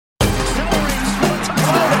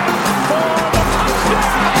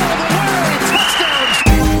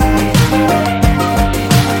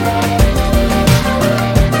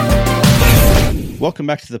Welcome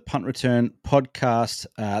back to the Punt Return podcast,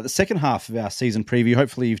 the second half of our season preview.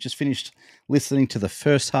 Hopefully you've just finished listening to the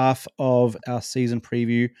first half of our season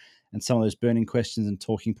preview and some of those burning questions and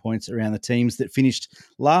talking points around the teams that finished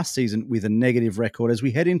last season with a negative record. As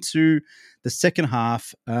we head into the second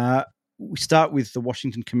half, we start with the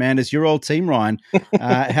Washington Commanders, your old team, Ryan.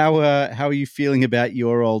 How are you feeling about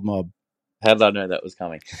your old mob? How did I know that was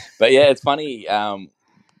coming? But yeah, it's funny.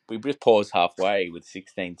 We just paused halfway with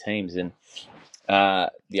 16 teams, and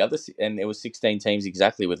it was 16 teams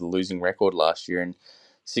exactly with a losing record last year, and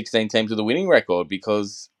 16 teams with a winning record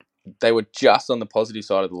because they were just on the positive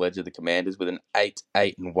side of the ledger. The Commanders with an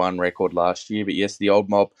 8-1 record last year, but yes, the old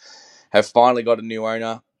mob have finally got a new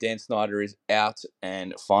owner. Dan Snyder is out,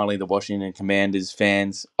 and finally the Washington Commanders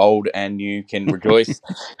fans, old and new, can rejoice.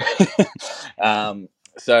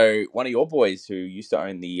 So one of your boys who used to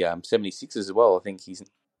own the 76ers as well, I think he's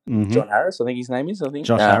John Harris, I think his name is.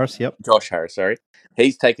 Josh Harris, yep. Josh Harris, sorry.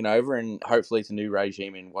 He's taken over, and hopefully it's a new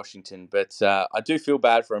regime in Washington. But I do feel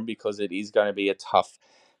bad for him because it is going to be a tough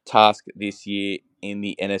task this year in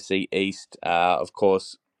the NFC East. Of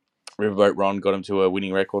course, Riverboat Ron got him to a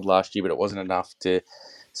winning record last year, but it wasn't enough to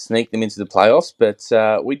sneak them into the playoffs.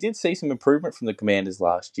 But we did see some improvement from the Commanders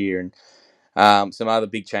last year, and some other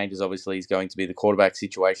big changes, obviously, is going to be the quarterback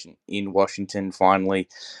situation in Washington. Finally,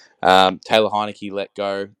 Taylor Heineke let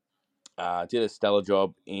go. Did a stellar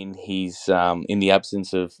job in his in the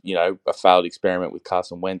absence of a failed experiment with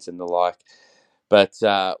Carson Wentz and the like. But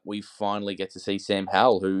we finally get to see Sam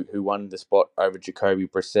Howell, who won the spot over Jacoby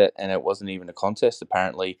Brissett, and it wasn't even a contest.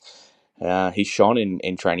 Apparently, he shone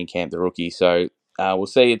in training camp, the rookie. So we'll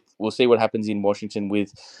see. We'll see what happens in Washington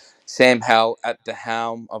with Sam Howell at the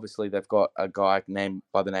helm. Obviously, they've got a guy named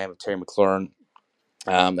by the name of Terry McLaurin.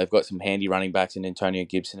 They've got some handy running backs in Antonio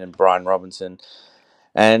Gibson and Brian Robinson.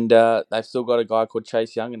 And they've still got a guy called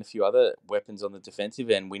Chase Young and a few other weapons on the defensive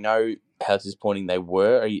end. We know how disappointing they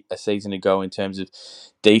were a season ago in terms of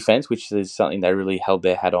defense, which is something they really held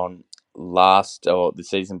their hat on the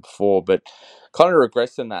season before, but kind of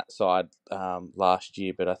regressed on that side last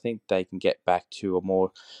year. But I think they can get back to a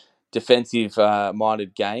more defensive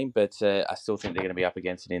minded game, but I still think they're going to be up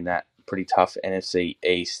against it in that pretty tough NFC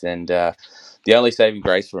East. And the only saving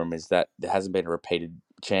grace for them is that there hasn't been a repeated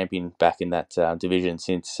champion back in that division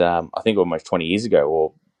since I think almost 20 years ago,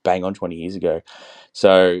 or bang on 20 years ago.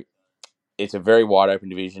 So it's a very wide open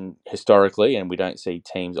division historically, and we don't see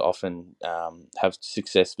teams often have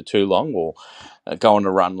success for too long or go on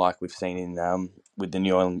a run like we've seen in with the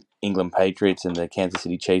New England Patriots and the Kansas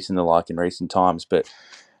City Chiefs and the like in recent times. But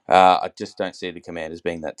I just don't see the Commanders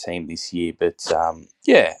being that team this year. But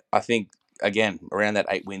I think again around that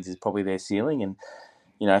 8 wins is probably their ceiling, and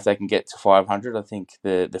if they can get to 500, I think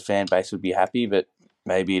the fan base would be happy. But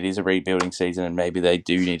maybe it is a rebuilding season, and maybe they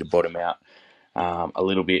do need to bottom out a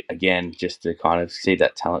little bit again, just to kind of see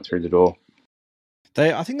that talent through the door.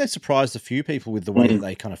 I think they surprised a few people with the way that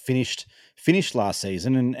they kind of finished last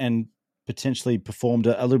season and potentially performed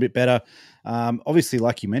a little bit better. Obviously,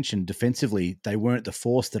 like you mentioned, defensively, they weren't the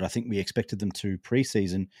force that I think we expected them to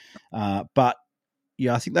preseason. But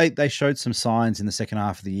yeah, I think they showed some signs in the second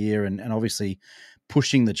half of the year, and obviously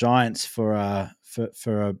pushing the Giants for a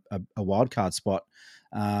wild card spot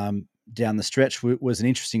down the stretch was an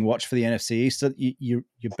interesting watch for the NFC East. So you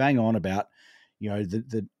bang on about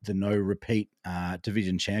the no repeat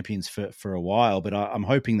division champions for a while, but I'm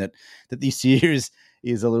hoping that this year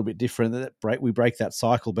is a little bit different. That we break that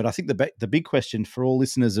cycle. But I think the big question for all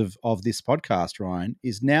listeners of this podcast, Ryan,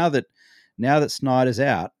 is now that Snyder's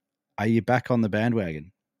out, are you back on the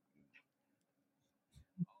bandwagon?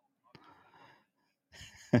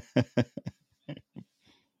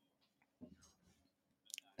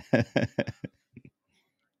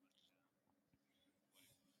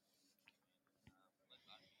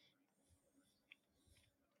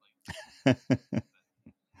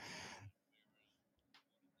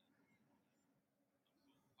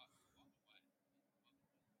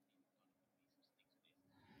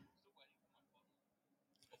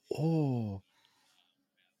 Oh,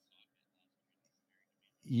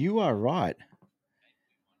 you are right.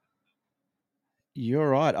 You're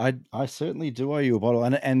right. I certainly do owe you a bottle,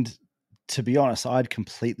 and to be honest, I'd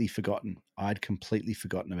completely forgotten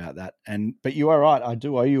about that. But you are right. I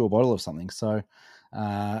do owe you a bottle of something. So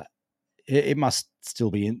it must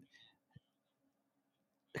still be in.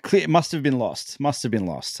 It must have been lost.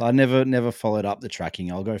 I never followed up the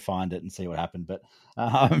tracking. I'll go find it and see what happened. But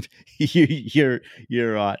you're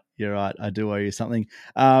right. You're right. I do owe you something.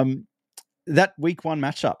 That week 1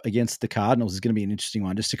 matchup against the Cardinals is going to be an interesting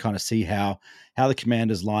one, just to kind of see how the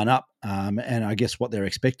Commanders line up, and I guess what they're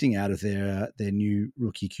expecting out of their new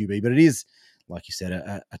rookie QB. But it is, like you said,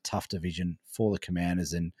 a tough division for the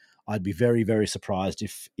Commanders, and I'd be very, very surprised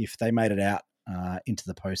if they made it out into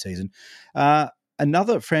the postseason.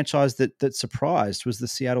 Another franchise that surprised was the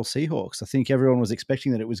Seattle Seahawks. I think everyone was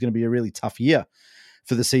expecting that it was going to be a really tough year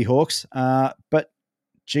for the Seahawks, but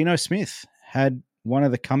Geno Smith had one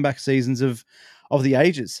of the comeback seasons of the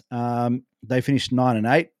ages. They finished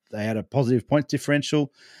 9-8. They had a positive points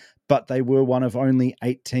differential, but they were one of only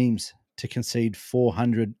 8 teams to concede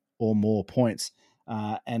 400 or more points.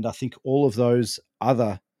 And I think all of those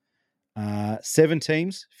other 7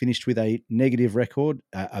 teams finished with a negative record,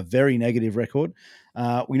 a very negative record.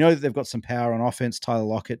 We know that they've got some power on offense. Tyler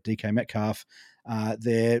Lockett, DK Metcalf,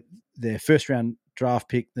 their first round draft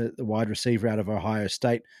pick, the wide receiver out of Ohio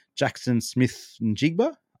State, Jackson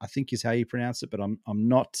Smith-Njigba, I think is how you pronounce it, but I'm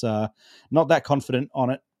not that confident on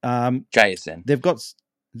it. JSN. They've got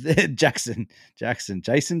Jason Jackson.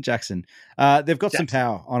 They've got some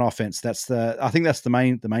power on offense. I think that's the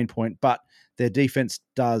main point. But their defense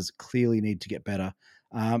does clearly need to get better.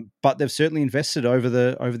 But they've certainly invested over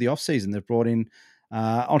the offseason. They've brought in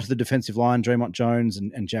onto the defensive line Draymond Jones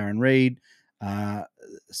and Jaron Reed.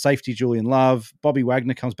 Safety Julian Love. Bobby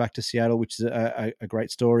Wagner comes back to Seattle, which is a great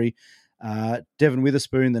story. Devin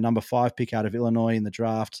Witherspoon, the number 5 pick out of Illinois in the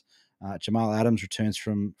draft. Jamal Adams returns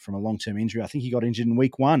from a long-term injury. I think he got injured in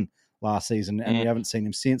week 1 last season, and we haven't seen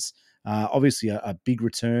him since. Obviously, a big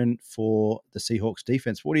return for the Seahawks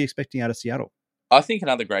defense. What are you expecting out of Seattle? I think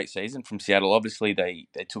another great season from Seattle. Obviously, they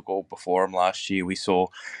took all before them last year. We saw,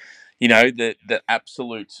 the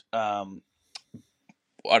absolute.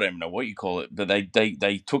 I don't even know what you call it, but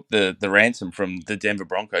they took the ransom from the Denver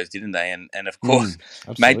Broncos, didn't they? And of course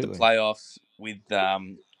made the playoffs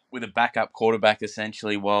with a backup quarterback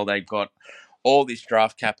essentially, while they got all this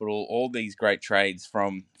draft capital, all these great trades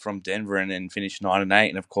from Denver, and then finished 9-8,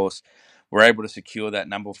 and of course were able to secure that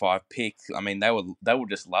number 5 pick. I mean, they were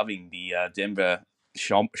just loving the Denver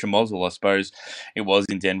schmozzle, I suppose it was,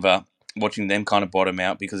 in Denver, watching them kind of bottom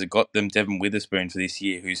out, because it got them Devin Witherspoon for this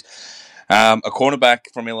year, who's a cornerback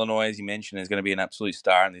from Illinois, as you mentioned, is going to be an absolute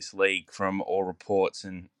star in this league from all reports.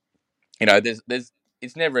 And there's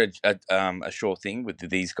it's never a sure thing with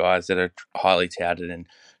these guys that are highly touted and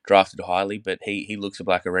drafted highly, but he looks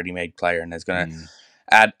like a ready-made player, and is going to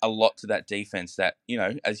add a lot to that defense that,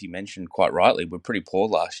 as you mentioned quite rightly, were pretty poor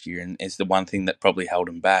last year, and it's the one thing that probably held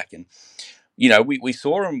them back. And we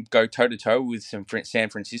saw them go toe-to-toe with San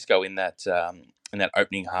Francisco in that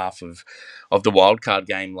opening half of the wild card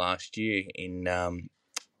game last year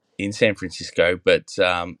in San Francisco, but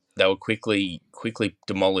they were quickly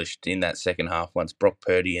demolished in that second half once Brock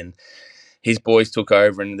Purdy and his boys took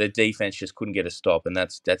over, and the defense just couldn't get a stop. And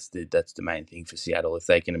that's the main thing for Seattle. If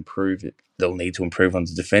they can improve it, they'll need to improve on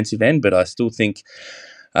the defensive end. But I still think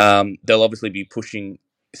they'll obviously be pushing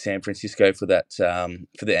San Francisco for that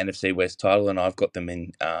for the NFC West title, and I've got them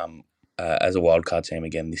in as a wild card team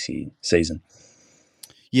again this season.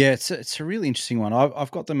 Yeah, it's a really interesting one.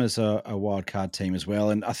 I've got them as a wild card team as well,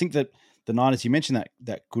 and I think that the Niners, you mentioned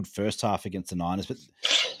that good first half against the Niners, but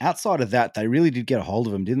outside of that, they really did get a hold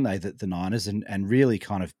of them, didn't they, the Niners, and really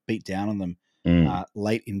kind of beat down on them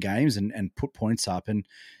late in games and put points up. And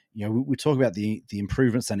we talk about the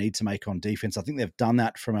improvements they need to make on defense. I think they've done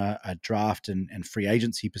that from a draft and free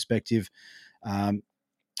agency perspective.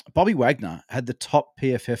 Bobby Wagner had the top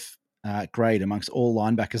PFF grade amongst all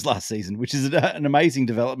linebackers last season, which is an amazing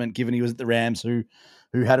development given he was at the Rams, who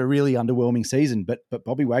had a really underwhelming season. But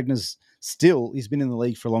Bobby Wagner's he's been in the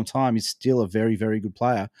league for a long time. He's still a very, very good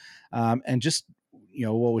player. And just,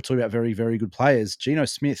 while we're talking about very, very good players, Geno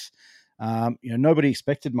Smith, nobody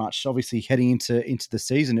expected much. Obviously, heading into the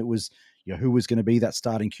season, it was, who was going to be that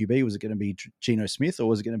starting QB? Was it going to be Geno Smith, or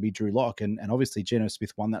was it going to be Drew Lock? And obviously, Geno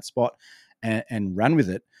Smith won that spot and ran with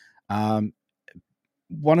it.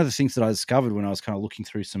 One of the things that I discovered when I was kind of looking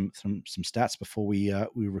through some stats before we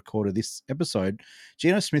recorded this episode,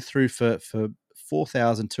 Geno Smith threw for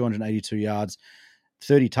 4,282 yards,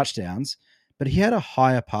 30 touchdowns, but he had a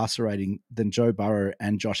higher passer rating than Joe Burrow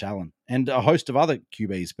and Josh Allen and a host of other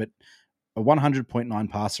QBs, but a 100.9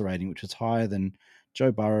 passer rating, which was higher than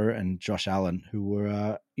Joe Burrow and Josh Allen, who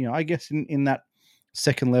were, I guess in that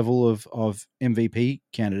second level of MVP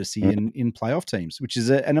candidacy in playoff teams, which is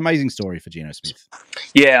an amazing story for Geno Smith.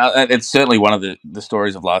 Yeah, it's certainly one of the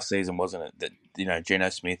stories of last season, wasn't it? That, Geno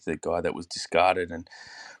Smith, the guy that was discarded and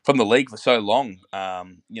from the league for so long,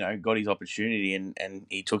 got his opportunity and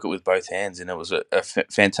he took it with both hands. And it was a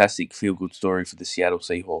fantastic feel-good story for the Seattle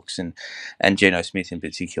Seahawks and Geno Smith in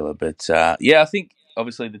particular. But, I think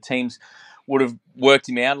obviously the teams would have worked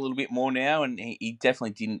him out a little bit more now, and he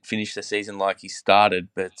definitely didn't finish the season like he started,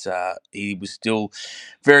 but he was still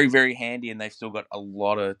very, very handy, and they've still got a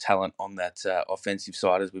lot of talent on that offensive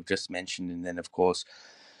side, as we've just mentioned. And then, of course,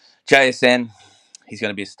 JSN, he's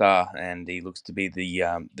going to be a star, and he looks to be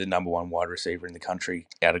the number one wide receiver in the country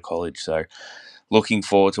out of college. So, looking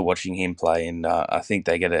forward to watching him play, and I think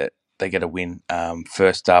they get a win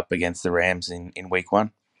first up against the Rams in week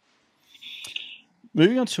 1.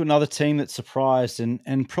 Moving on to another team that surprised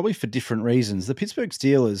and probably for different reasons. The Pittsburgh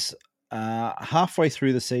Steelers, halfway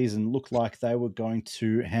through the season, looked like they were going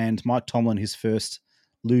to hand Mike Tomlin his first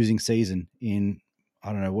losing season in,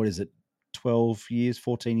 I don't know, what is it, 12 years,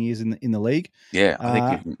 14 years in the league? Yeah,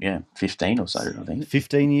 I think 15 or so, I think.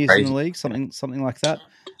 15 years in the league, something like that.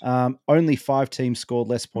 Only 5 teams scored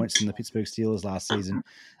less points than the Pittsburgh Steelers last season.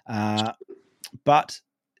 But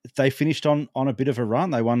they finished on a bit of a run.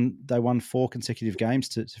 They won 4 consecutive games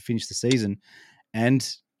to finish the season, and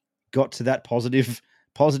got to that positive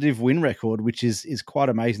win record, which is quite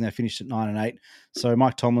amazing. They finished at 9-8. So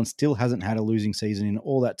Mike Tomlin still hasn't had a losing season in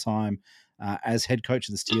all that time as head coach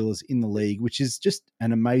of the Steelers in the league, which is just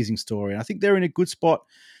an amazing story. And I think they're in a good spot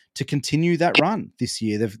to continue that run this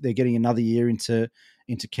year. They're getting another year into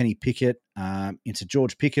Kenny Pickett, into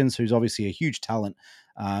George Pickens, who's obviously a huge talent.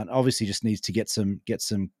 Obviously, just needs to get some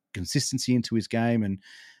consistency into his game, and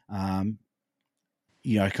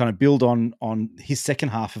kind of build on his second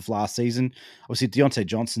half of last season. Obviously, Deontay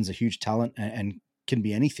Johnson's a huge talent and can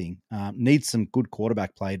be anything. Needs some good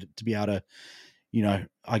quarterback play to be able to,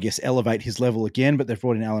 I guess, elevate his level again. But they've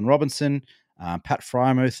brought in Allen Robinson, Pat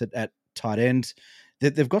Frymouth at tight end.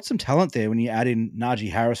 They've got some talent there when you add in Najee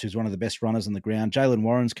Harris, who's one of the best runners on the ground. Jalen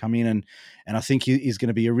Warren's come in, and I think he's going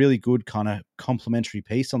to be a really good kind of complementary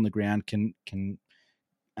piece on the ground. Can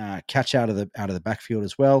catch out of the backfield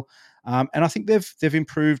as well, and I think they've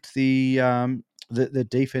improved the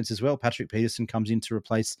defense as well. Patrick Peterson comes in to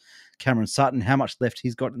replace Cameron Sutton. How much left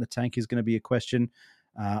he's got in the tank is going to be a question.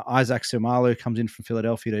 Isaac Seumalo comes in from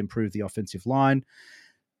Philadelphia to improve the offensive line.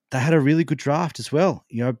 They had a really good draft as well.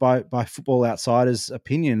 By Football Outsiders'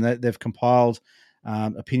 opinion, they've compiled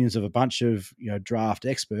opinions of a bunch of draft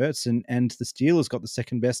experts, and the Steelers got the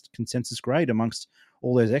second best consensus grade amongst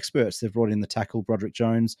all those experts. They've brought in the tackle Broderick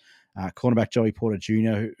Jones, cornerback Joey Porter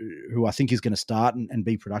Jr., who I think is going to start and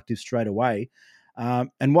be productive straight away.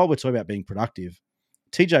 And while we're talking about being productive,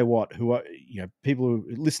 TJ Watt, who are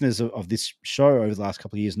listeners of this show over the last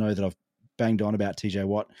couple of years know that I've banged on about TJ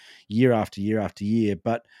Watt year after year after year,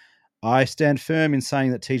 but I stand firm in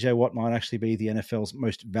saying that TJ Watt might actually be the NFL's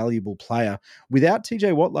most valuable player. Without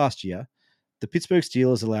TJ Watt last year, the Pittsburgh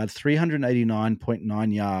Steelers allowed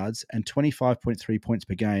 389.9 yards and 25.3 points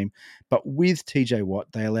per game. But with TJ Watt,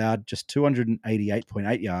 they allowed just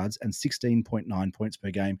 288.8 yards and 16.9 points per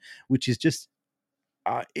game, which is just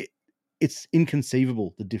it's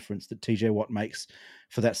inconceivable, the difference that TJ Watt makes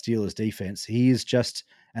for that Steelers defense. He is just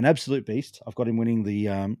an absolute beast. I've got him winning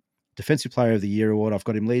the Defensive Player of the Year award. I've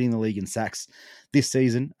got him leading the league in sacks this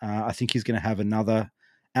season. I think he's going to have another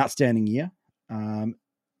outstanding year.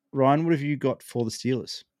 Ryan, what have you got for the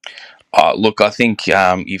Steelers? Look, I think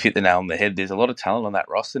you've hit the nail on the head. There's a lot of talent on that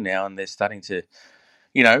roster now, and they're starting to,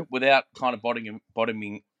 without kind of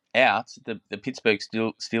bottoming out, the Pittsburgh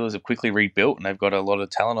Steelers have quickly rebuilt, and they've got a lot of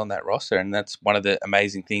talent on that roster, and that's one of the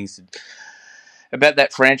amazing things about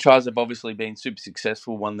that franchise. They've obviously been super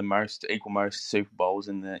successful, won the most Super Bowls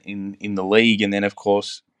in the league, and then of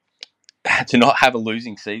course to not have a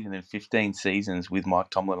losing season in 15 seasons with Mike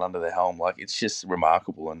Tomlin under their helm, it's just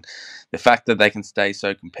remarkable. And the fact that they can stay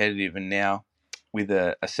so competitive, and now with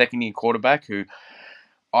a second-year quarterback who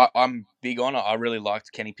I'm big on. I really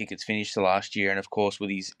liked Kenny Pickett's finish to last year, and of course with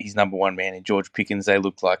his number one man in George Pickens, they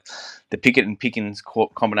looked like the Pickett and Pickens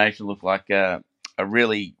combination looked like a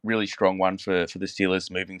really, really strong one for the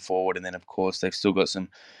Steelers moving forward. And then of course they've still got some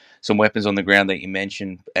weapons on the ground that you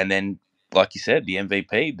mentioned, and then, like you said, the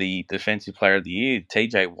MVP, the Defensive Player of the Year,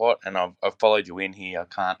 TJ Watt, and I've followed you in here. I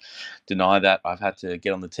can't deny that. I've had to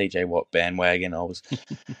get on the TJ Watt bandwagon.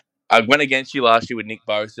 I went against you last year with Nick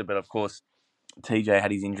Bosa, but of course TJ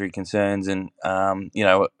had his injury concerns, and a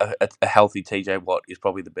healthy TJ Watt is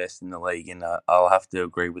probably the best in the league, and I'll have to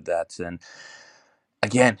agree with that. And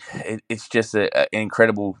again, it's just an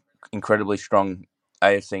incredibly strong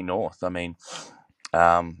AFC North. I mean,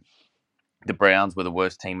 the Browns were the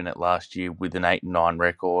worst team in it last year with an 8-9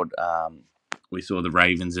 record. We saw the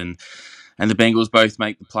Ravens and the Bengals both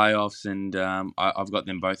make the playoffs, and I've got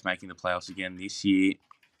them both making the playoffs again this year.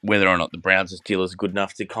 Whether or not the Browns and Steelers are good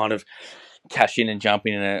enough to kind of cash in and jump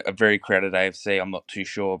in a very crowded AFC, I'm not too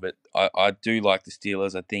sure. But I do like the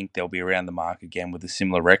Steelers. I think they'll be around the mark again with a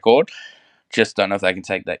similar record. just don't know if they can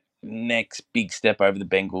take that next big step over the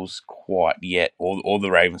Bengals quite yet, or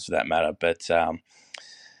the Ravens for that matter. But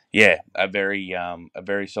yeah, a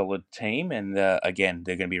very solid team, and again,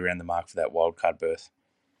 they're going to be around the mark for that wild card berth.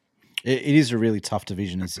 It is a really tough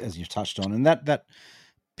division, as you've touched on, and that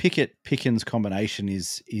Pickett Pickens combination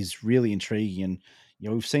is really intriguing. And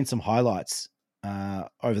we've seen some highlights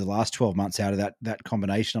over the last 12 months out of that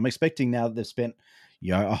combination. I'm expecting now that they've spent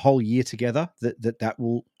a whole year together that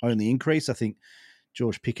will only increase. I think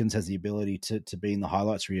George Pickens has the ability to be in the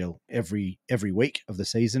highlights reel every week of the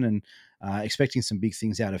season, and expecting some big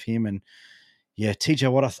things out of him. And yeah,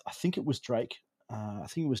 TJ Watt, I think it was Drake. I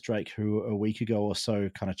think it was Drake who a week ago or so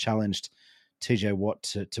kind of challenged TJ Watt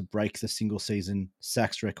to break the single season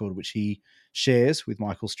sacks record, which he shares with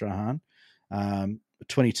Michael Strahan,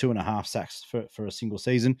 22 and a half sacks for a single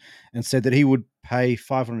season, and said that he would pay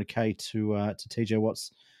 $500K to TJ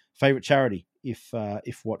Watt's favorite charity if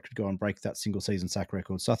Watt could go and break that single season sack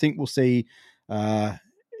record. So I think we'll see a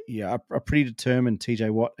pretty determined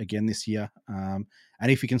TJ Watt again this year. And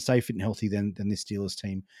if he can stay fit and healthy, then this Steelers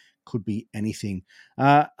team could be anything.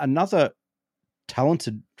 Another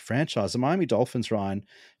talented franchise, the Miami Dolphins, Ryan,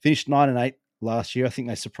 finished 9-8 last year. I think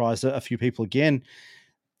they surprised a few people again.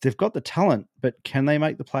 They've got the talent, but can they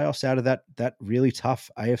make the playoffs out of that really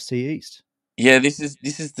tough AFC East? Yeah, this is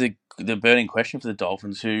the burning question for the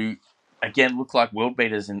Dolphins, who again looked like world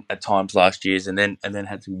beaters at times last year, and then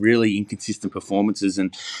had some really inconsistent performances.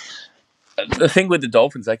 And the thing with the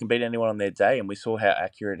Dolphins, they can beat anyone on their day, and we saw how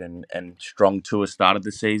accurate and strong Tua started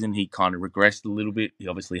the season. He kind of regressed a little bit. He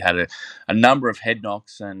obviously had a number of head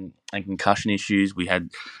knocks and concussion issues. We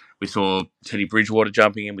saw Teddy Bridgewater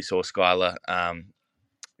jumping in. We saw Skylar,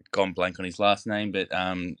 gone blank on his last name, but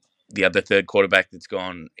the other third quarterback that's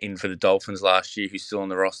gone in for the Dolphins last year, who's still on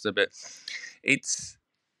the roster. But it's,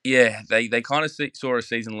 yeah, they kind of saw a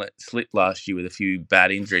season slip last year with a few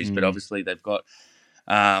bad injuries, but obviously they've got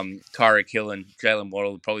Tyreek Hill and Jalen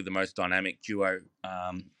Waddle, probably the most dynamic duo,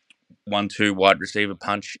 1-2 wide receiver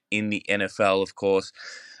punch in the NFL, of course.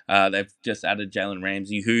 They've just added Jalen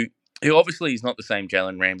Ramsey, who obviously is not the same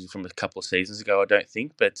Jalen Ramsey from a couple of seasons ago, I don't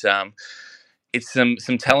think, but it's some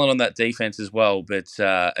talent on that defense as well. But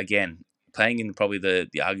again, playing in probably the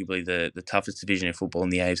arguably the toughest division in football in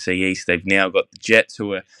the AFC East, they've now got the Jets,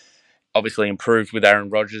 who are obviously improved with Aaron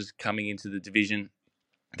Rodgers coming into the division.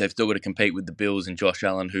 They've still got to compete with the Bills and Josh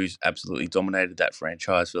Allen, who's absolutely dominated that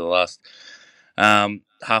franchise for the last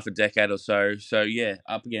half a decade or so. So, yeah,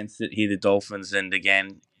 up against it here, the Dolphins. And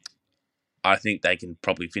again, I think they can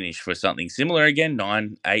probably finish for something similar again,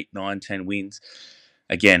 8, 9, 10 wins.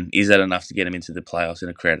 Again, is that enough to get them into the playoffs in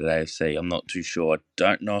a crowded AFC? I'm not too sure. I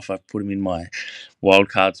don't know if I've put them in my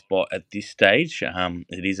wildcard spot at this stage.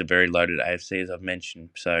 It is a very loaded AFC, as I've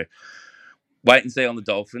mentioned. So, wait and see on the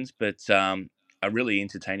Dolphins, but a really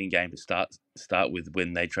entertaining game to start with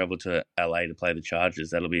when they travel to LA to play the Chargers.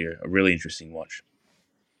 That'll be a really interesting watch.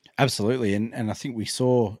 Absolutely, and I think we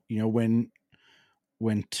saw, when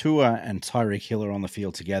Tua and Tyreek Hill are on the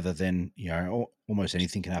field together, then almost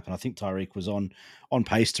anything can happen. I think Tyreek was on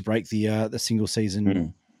pace to break the single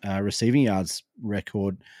season receiving yards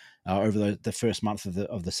record over the first month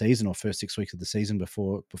of the season, or first 6 weeks of the season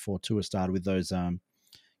before Tua started with those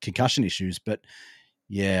concussion issues. But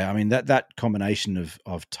yeah, I mean that combination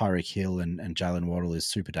of Tyreek Hill and Jalen Waddle is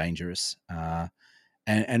super dangerous,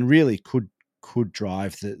 and really could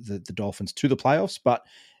drive the Dolphins to the playoffs. But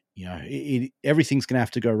everything's going to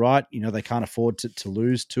have to go right. They can't afford to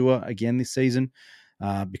lose Tua again this season,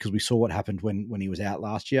 because we saw what happened when he was out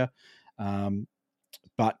last year.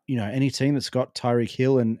 But any team that's got Tyreek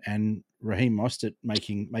Hill and Raheem Mostert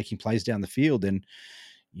making plays down the field, then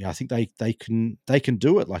I think they can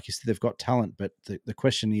do it. Like you said, they've got talent, but the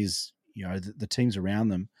question is, the teams around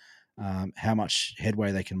them, how much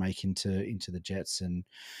headway they can make into the Jets and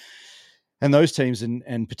those teams,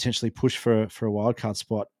 and potentially push for a wild card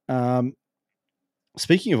spot.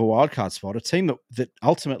 Speaking of a wild card spot, a team that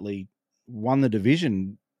ultimately won the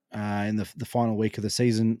division in the final week of the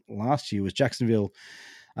season last year was Jacksonville,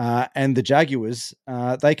 and the Jaguars.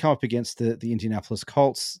 They come up against the Indianapolis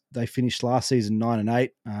Colts. They finished last season 9-8.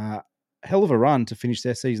 Hell of a run to finish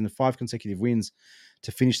their season, 5 consecutive wins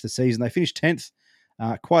to finish the season. They finished 10th,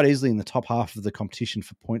 quite easily in the top half of the competition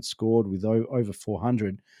for points scored, with over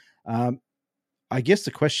 400. I guess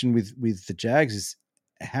the question with the Jags is,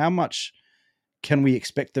 how much can we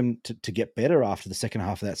expect them to get better after the second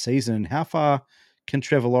half of that season, and how far can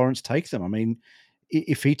Trevor Lawrence take them? I mean,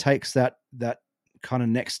 if he takes that kind of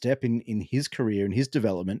next step in his career and his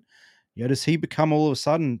development, does he become all of a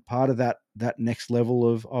sudden part of that next level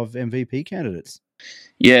of MVP candidates?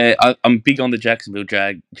 Yeah, I'm big on the Jacksonville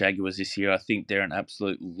Jaguars this year. I think they're an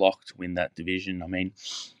absolute lock to win that division. I mean,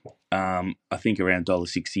 I think around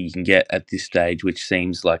 $1.60 you can get at this stage, which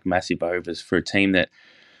seems like massive overs for a team that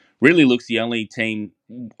really looks the only team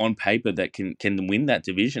on paper that can win that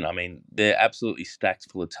division. I mean, they're absolutely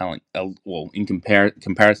stacked full of talent. Well, in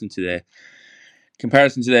comparison to their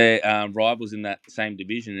rivals in that same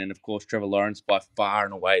division, and of course, Trevor Lawrence by far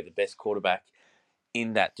and away the best quarterback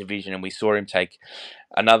in that division, and we saw him take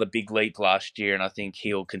another big leap last year, and I think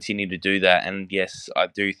he'll continue to do that. And yes, I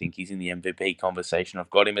do think he's in the MVP conversation. I've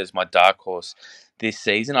got him as my dark horse this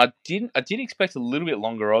season. I did expect a little bit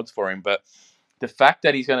longer odds for him, but the fact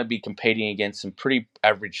that he's going to be competing against some pretty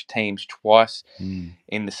average teams twice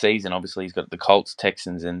in the season, obviously he's got the Colts,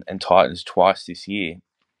 Texans, and Titans twice this year.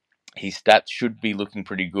 His stats should be looking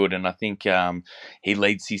pretty good, and I think he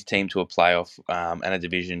leads his team to a playoff and a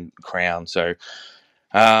division crown. So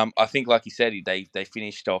I think, like you said, they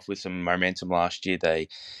finished off with some momentum last year. They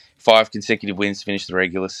 5 consecutive wins to finish the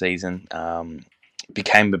regular season.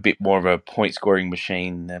 Became a bit more of a point scoring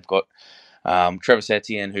machine. They've got Trevor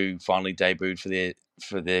Etienne, who finally debuted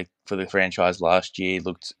for the franchise last year,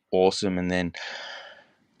 looked awesome, and then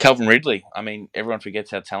Calvin Ridley. I mean, everyone forgets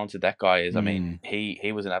how talented that guy is. I mean,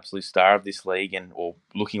 he was an absolute star of this league, or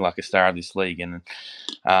looking like a star of this league, and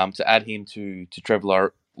to add him to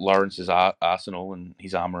Trevor Lawrence's arsenal and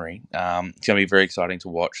his armory, it's going to be very exciting to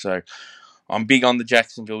watch. So I'm big on the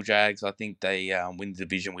Jacksonville Jags. I think they win the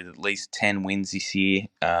division with at least 10 wins this year.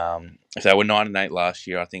 If they were 9-8 last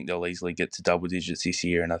year, I think they'll easily get to double digits this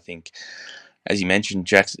year. And I think, as you mentioned,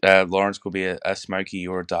 Lawrence could be a smoky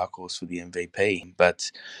or a dark horse for the MVP.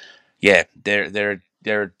 But yeah, they're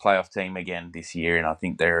a playoff team again this year, and I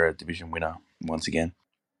think they're a division winner once again.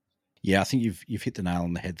 Yeah, I think you've hit the nail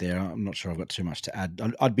on the head there. I'm not sure I've got too much to add.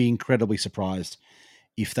 I'd be incredibly surprised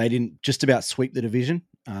if they didn't just about sweep the division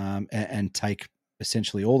and take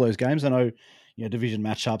essentially all those games. I know, division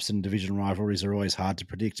matchups and division rivalries are always hard to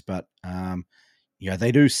predict, but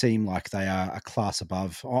they do seem like they are a class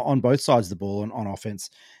above on both sides of the ball, on offense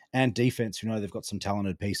and defense. They've got some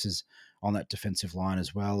talented pieces on that defensive line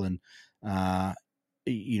as well, and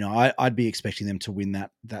I'd be expecting them to win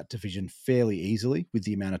that division fairly easily with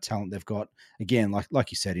the amount of talent they've got. Again,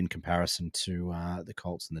 like you said, in comparison to the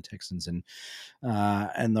Colts and the Texans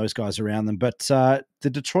and those guys around them. But the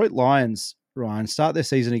Detroit Lions, Ryan, start their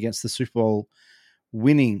season against the Super Bowl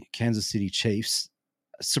winning Kansas City Chiefs.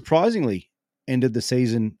 Surprisingly, ended the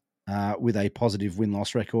season with a positive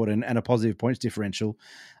win-loss record and a positive points differential.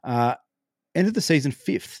 Ended the season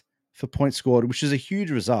 5th for points scored, which is a huge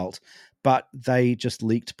result. But they just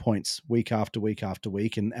leaked points week after week after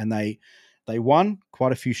week, and they won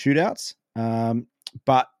quite a few shootouts.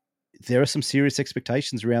 But there are some serious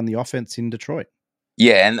expectations around the offense in Detroit.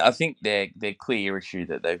 Yeah, and I think their clear issue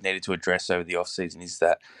that they've needed to address over the offseason is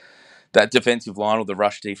that defensive line, or the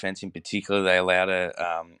rush defense in particular. They allowed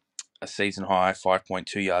a season high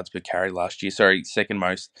 5.2 yards per carry last year. Sorry, second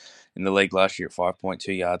most in the league last year at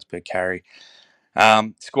 5.2 yards per carry.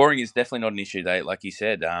 Scoring is definitely not an issue. They, like you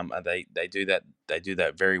said, they do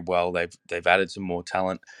that very well. They've added some more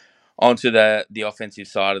talent onto the offensive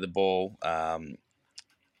side of the ball. I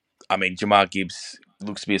mean, Jamar Gibbs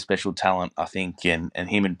looks to be a special talent, I think, and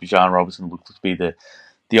him and Bijan Robinson look to be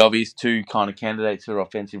the obvious two kind of candidates for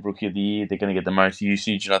offensive rookie of the year. They're going to get the most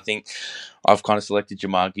usage, and I think I've kind of selected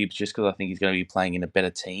Jamar Gibbs just because I think he's going to be playing in a better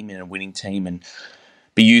team, in a winning team, and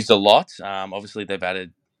be used a lot. Obviously, they've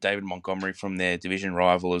added David Montgomery from their division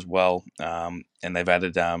rival as well, and they've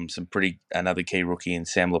added another key rookie in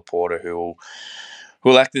Sam Laporta, who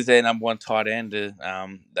will act as their number one tight end.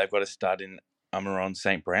 They've got a stud in Amon-Ra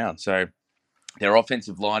St. Brown, so their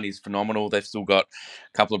offensive line is phenomenal. They've still got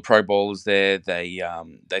a couple of Pro Bowlers there. They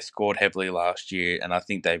scored heavily last year, and I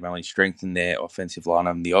think they've only strengthened their offensive line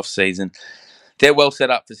in the off season. They're well set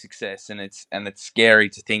up for success, and it's scary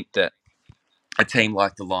to think that a team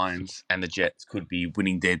like the Lions and the Jets could be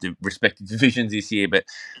winning their respective divisions this year. But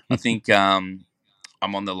I think I'm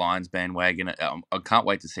on the Lions bandwagon. I can't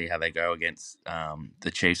wait to see how they go against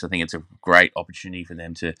the Chiefs. I think it's a great opportunity for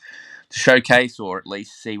them to showcase, or at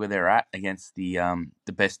least see where they're at against the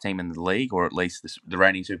best team in the league, or at least the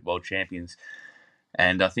reigning Super Bowl champions.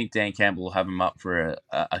 And I think Dan Campbell will have them up for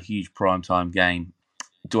a huge primetime game.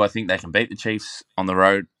 Do I think they can beat the Chiefs on the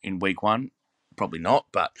road in week 1? Probably not,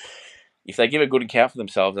 but if they give a good account for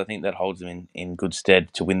themselves, I think that holds them in good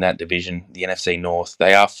stead to win that division, the NFC North.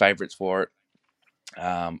 They are favourites for it.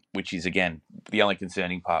 which is, again, the only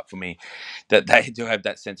concerning part for me, that they do have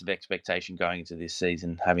that sense of expectation going into this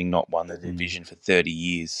season, having not won the division for 30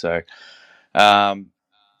 years. So um,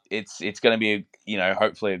 it's going to be,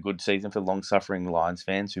 hopefully a good season for long-suffering Lions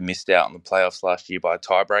fans who missed out on the playoffs last year by a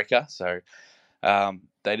tiebreaker. So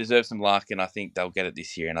they deserve some luck, and I think they'll get it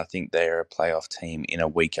this year, and I think they're a playoff team in a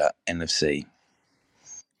weaker NFC.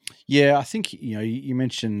 Yeah, I think you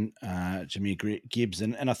mentioned Jahmyr Gibbs,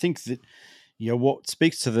 and I think that what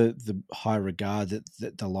speaks to the high regard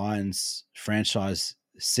that the Lions franchise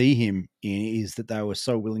see him in is that they were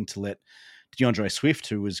so willing to let DeAndre Swift,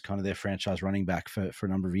 who was kind of their franchise running back for a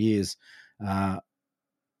number of years, let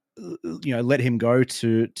him go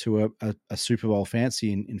to a Super Bowl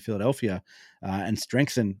fancy in Philadelphia and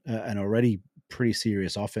strengthen an already pretty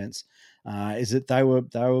serious offense. Is that they were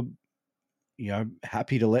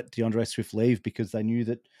happy to let DeAndre Swift leave because they knew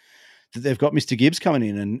that they've got Mr. Gibbs coming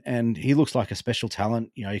in, and he looks like a special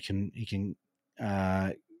talent. He can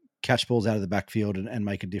catch balls out of the backfield and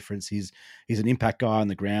make a difference. He's an impact guy on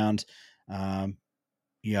the ground.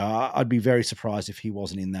 I'd be very surprised if he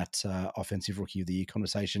wasn't in that offensive rookie of the year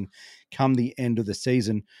conversation come the end of the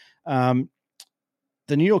season. The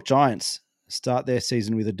New York Giants start their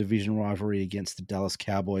season with a division rivalry against the Dallas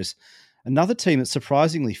Cowboys, another team that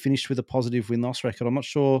surprisingly finished with a positive win-loss record. I'm not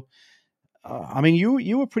sure.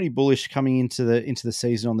 You were pretty bullish coming into the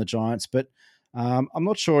season on the Giants, but I'm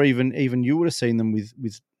not sure even you would have seen them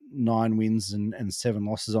with 9 wins and 7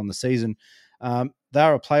 losses on the season.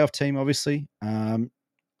 They're a playoff team, obviously. Danny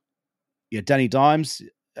Dimes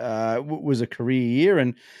was a career year,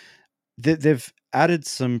 and they've added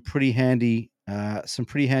some pretty handy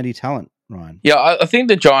talent, Ryan. Yeah, I think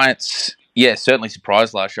the Giants, certainly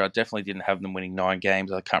surprised last year. I definitely didn't have them winning 9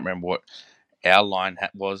 games. I can't remember what our line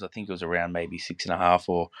was. I think it was around maybe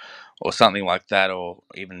 6.5 or something like that, or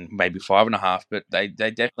even maybe 5.5. But they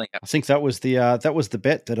definitely. I think that was the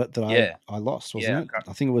bet that I lost, wasn't it?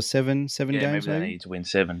 I think it was seven games. Maybe they needed to win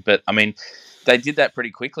 7. But I mean, they did that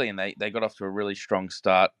pretty quickly, and they got off to a really strong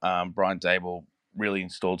start. Brian Daboll really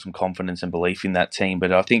installed some confidence and belief in that team.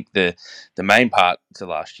 But I think the main part to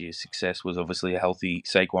last year's success was obviously a healthy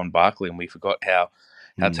Saquon Barkley, and we forgot how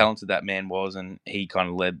talented that man was, and he kind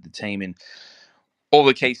of led the team in all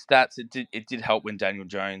the key stats. It did help when Daniel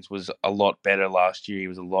Jones was a lot better last year. He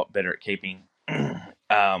was a lot better at keeping. He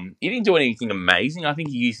didn't do anything amazing. I think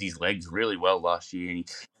he used his legs really well last year, and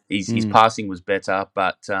his passing was better.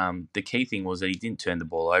 But the key thing was that he didn't turn the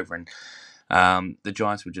ball over, and the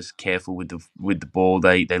Giants were just careful with the ball.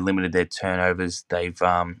 They limited their turnovers.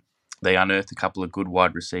 They unearthed a couple of good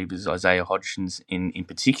wide receivers. Isaiah Hodgins, in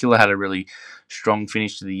particular, had a really strong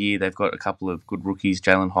finish to the year. They've got a couple of good rookies.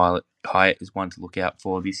 Jalen Hyatt is one to look out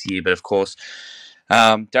for this year. But, of course,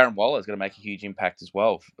 Darren Waller is going to make a huge impact as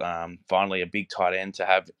well. Finally, a big tight end to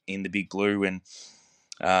have in the Big Blue. And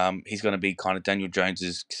he's going to be kind of Daniel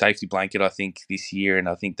Jones's safety blanket, I think, this year. And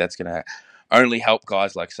I think that's going to only help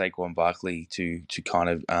guys like Saquon Barkley to kind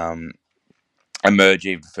of emerge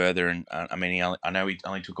even further. And I know he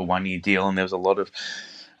only took a 1-year deal, and there was a lot of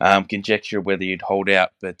conjecture whether he'd hold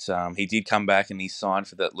out, but he did come back and he signed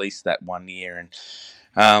for at least that 1 year. And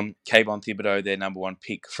Kayvon Thibodeau, their number 1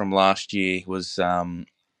 pick from last year, was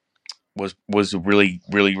really,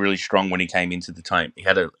 really, really strong when he came into the team. He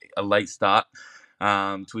had a late start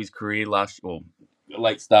to his career a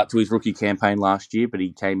late start to his rookie campaign last year, but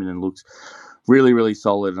he came in and looked really, really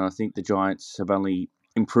solid. And I think the Giants have only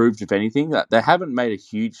improved, if anything. They haven't made a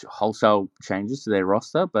huge wholesale changes to their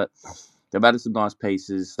roster, but they've added some nice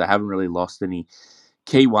pieces. They haven't really lost any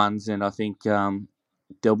key ones, and I think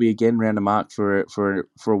they'll be again round the mark for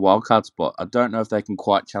a wild card spot. I don't know if they can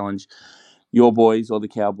quite challenge your boys or the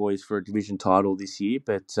Cowboys for a division title this year,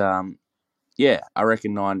 but I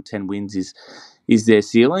reckon 9-10 wins is their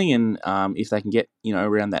ceiling, and if they can get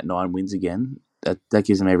around that 9 wins again, that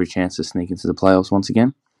gives them every chance to sneak into the playoffs once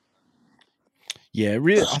again. Yeah,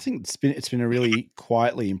 really, I think it's been a really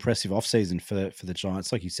quietly impressive offseason for the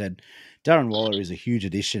Giants. Like you said, Darren Waller is a huge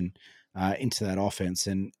addition into that offense,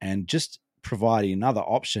 and just providing another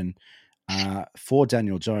option for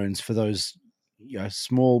Daniel Jones for those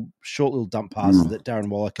small, short little dump passes that Darren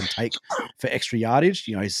Waller can take for extra yardage.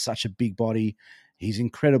 He's such a big body. He's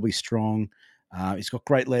incredibly strong. He's got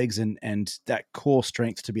great legs and that core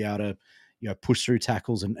strength to be able to push through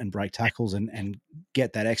tackles and break tackles and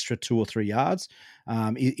get that extra 2 or 3 yards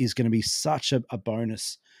is going to be such a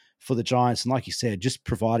bonus for the Giants. And like you said, just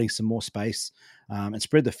providing some more space and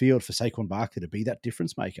spread the field for Saquon Barkley to be that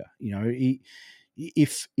difference maker.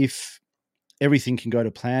 If everything can go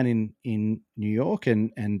to plan in New York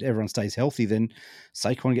and everyone stays healthy, then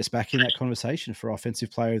Saquon gets back in that conversation for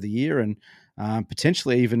Offensive Player of the Year and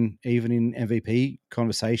potentially even in MVP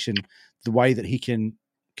conversation, the way that he can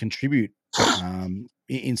contribute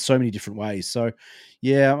in so many different ways. So,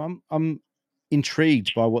 yeah, I'm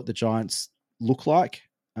intrigued by what the Giants look like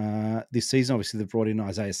this season. Obviously, they've brought in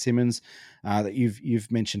Isaiah Simmons that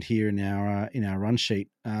you've mentioned here in our run sheet.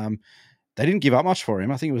 They didn't give up much for him.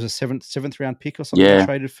 I think it was a seventh round pick or something they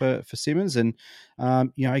traded for Simmons, and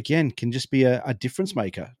again, can just be a difference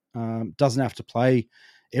maker. Doesn't have to play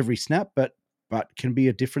every snap, but can be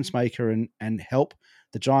a difference maker and help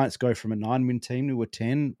the Giants go from a 9-win team to a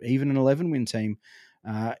 10, even an 11-win team,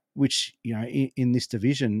 which in this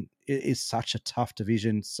division is such a tough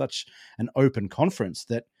division, such an open conference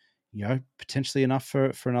that potentially enough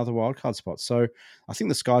for another wildcard spot. So I think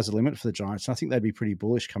the sky's the limit for the Giants. And I think they'd be pretty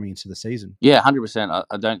bullish coming into the season. Yeah, 100%.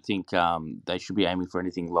 I don't think they should be aiming for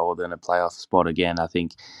anything lower than a playoff spot again. I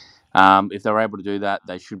think if they're able to do that,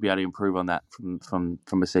 they should be able to improve on that from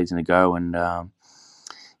a season ago. And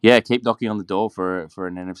keep knocking on the door for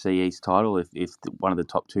an NFC East title if one of the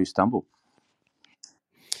top two stumble.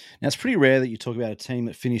 Now, it's pretty rare that you talk about a team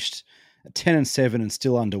that finished 10-7 and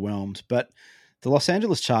still underwhelmed, but the Los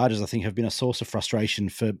Angeles Chargers, I think, have been a source of frustration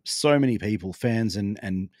for so many people, fans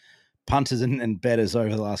and punters and bettors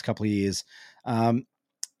over the last couple of years.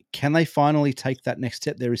 Can they finally take that next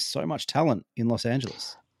step? There is so much talent in Los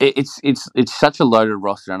Angeles. It's such a loaded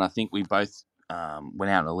roster, and I think we both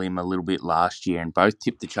went out on a limb a little bit last year and both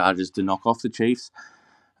tipped the Chargers to knock off the Chiefs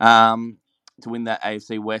to win that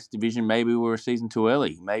AFC West division. Maybe we were a season too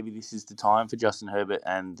early. Maybe this is the time for Justin Herbert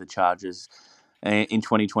and the Chargers in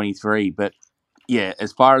 2023. But yeah,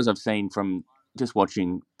 as far as I've seen from just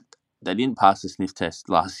watching, they didn't pass the sniff test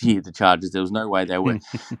last year, the Chargers. There was no way they were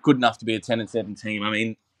good enough to be a 10-7 team. I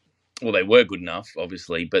mean, well, they were good enough,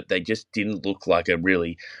 obviously, but they just didn't look like a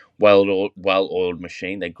really well-oiled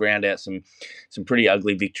machine. They ground out some pretty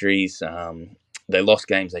ugly victories. They lost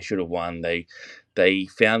games they should have won. They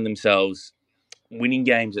found themselves winning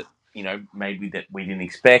games that maybe that we didn't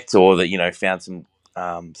expect, or that found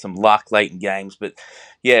some luck late in games. But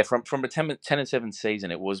yeah, from a 10-7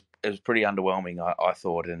 season, it was pretty underwhelming, I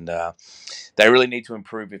thought, and they really need to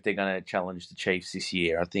improve if they're going to challenge the Chiefs this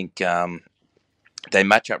year. I think they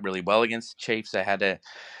match up really well against the Chiefs. They had a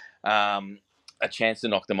chance to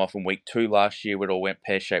knock them off in week 2 last year. It all went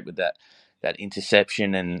pear-shaped with that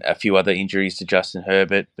interception and a few other injuries to Justin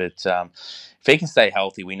Herbert. But if he can stay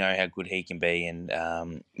healthy, we know how good he can be. And,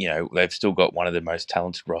 they've still got one of the most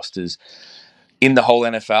talented rosters in the whole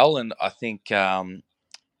NFL. And I think, they'll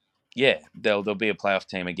be a playoff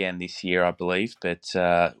team again this year, I believe. But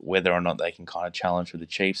whether or not they can kind of challenge for the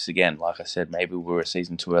Chiefs, again, like I said, maybe we were a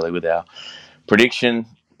season too early with our prediction.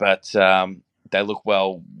 But they look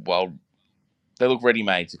they look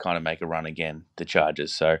ready-made to kind of make a run again, the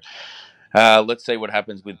Chargers. So let's see what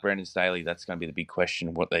happens with Brandon Staley. That's going to be the big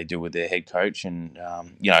question, what they do with their head coach. And,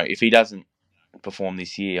 if he doesn't perform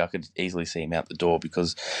this year, I could easily see him out the door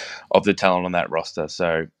because of the talent on that roster.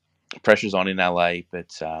 So pressure's on in LA,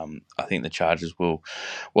 but I think the Chargers will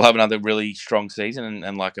have another really strong season.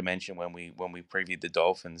 And like I mentioned when we previewed the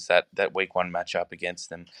Dolphins, that week 1 matchup against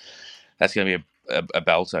them, that's going to be a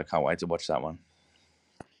belter. I can't wait to watch that one.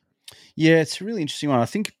 Yeah, it's a really interesting one. I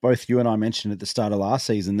think both you and I mentioned at the start of last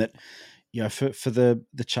season that, for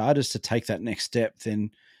the Chargers to take that next step,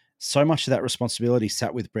 then so much of that responsibility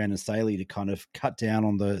sat with Brandon Staley to kind of cut down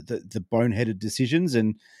on the boneheaded decisions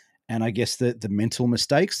and I guess the mental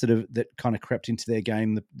mistakes that kind of crept into their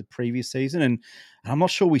game the previous season. And I'm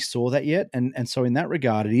not sure we saw that yet. And so in that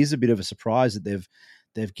regard, it is a bit of a surprise that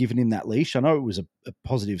they've given him that leash. I know it was a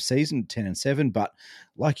positive season, 10-7, but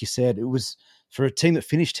like you said, it was for a team that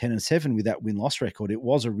finished 10-7 with that win-loss record. It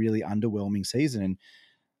was a really underwhelming season. And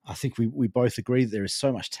I think we both agree that there is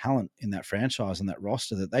so much talent in that franchise and that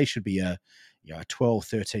roster that they should be a 12,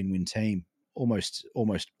 13 win team almost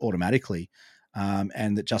automatically.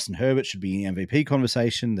 And that Justin Herbert should be in the MVP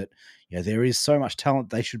conversation, that there is so much talent.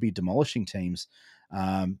 They should be demolishing teams,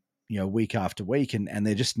 week after week. And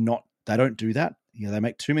they're just not, they don't do that. They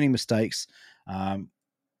make too many mistakes,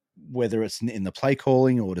 whether it's in the play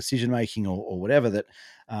calling or decision making or whatever, that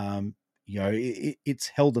it's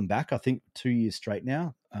held them back. I think 2 years straight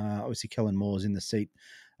now. Obviously, Kellen Moore's in the seat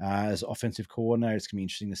as offensive coordinator. It's going to be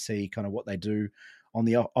interesting to see kind of what they do on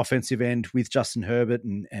the offensive end with Justin Herbert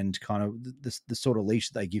and kind of the sort of leash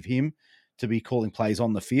that they give him to be calling plays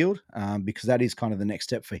on the field, because that is kind of the next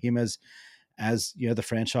step for him as the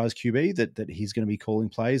franchise QB, that he's going to be calling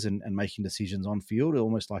plays and making decisions on field,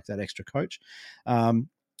 almost like that extra coach.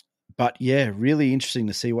 But yeah, really interesting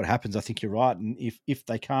to see what happens. I think you're right, and if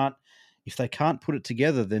they can't put it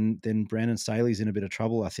together, then Brandon Staley's in a bit of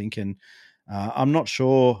trouble, I think. And I'm not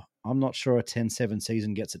sure. I'm not sure a 10-7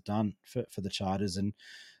 season gets it done for the Chargers. And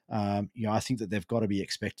I think that they've got to be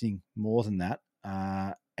expecting more than that.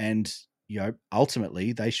 And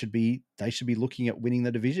ultimately they should be looking at winning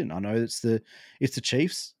the division. I know it's the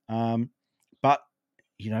Chiefs, but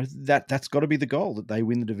that's got to be the goal, that they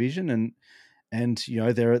win the division. And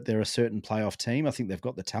they're a certain playoff team. I think they've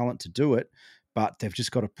got the talent to do it, but they've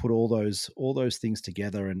just got to put all those things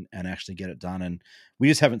together and actually get it done. And we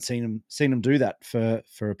just haven't seen them do that for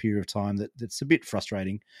a period of time. That's a bit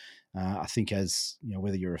frustrating. I think, as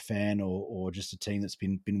whether you're a fan or just a team that's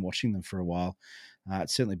been watching them for a while,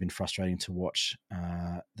 it's certainly been frustrating to watch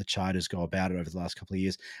the Chargers go about it over the last couple of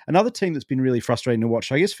years. Another team that's been really frustrating to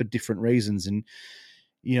watch, I guess, for different reasons, and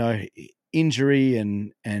injury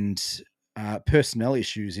and personnel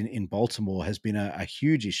issues in Baltimore has been a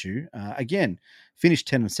huge issue. Again, finished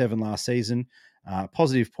 10-7 last season,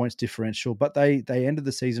 positive points differential, but they ended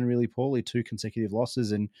the season really poorly, 2 consecutive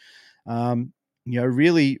losses, and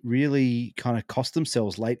really, really kind of cost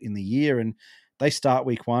themselves late in the year. And they start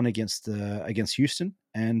week 1 against Houston,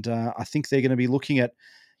 and I think they're going to be looking at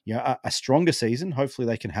a stronger season. Hopefully,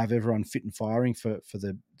 they can have everyone fit and firing for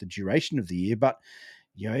the duration of the year, but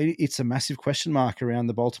it's a massive question mark around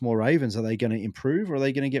the Baltimore Ravens. Are they going to improve, or are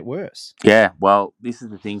they going to get worse? Yeah, well, this is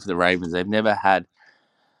the thing for the Ravens. They've never had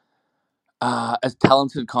as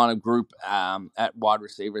talented kind of group at wide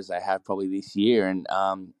receiver as they have probably this year. And,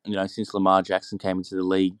 since Lamar Jackson came into the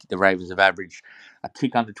league, the Ravens have averaged a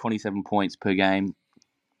tick under 27 points per game,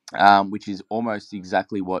 which is almost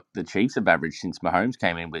exactly what the Chiefs have averaged since Mahomes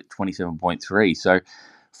came in with 27.3. So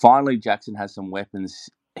finally, Jackson has some weapons.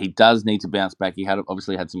 He does need to bounce back. He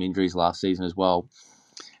obviously had some injuries last season as well,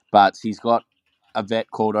 but he's got a vet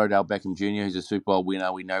called Odell Beckham Jr., who's a Super Bowl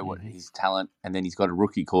winner. We know what his talent, and then he's got a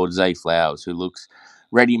rookie called Zay Flowers, who looks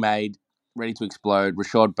ready-made, ready to explode.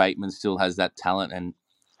 Rashad Bateman still has that talent and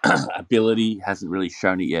ability, hasn't really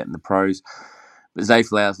shown it yet in the pros, but Zay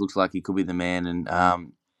Flowers looks like he could be the man. And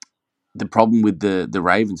the problem with the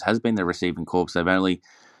Ravens has been their receiving corps. They've only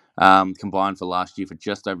combined for last year for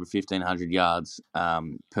just over 1,500 yards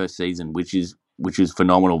per season, which is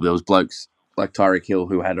phenomenal. There was blokes like Tyreek Hill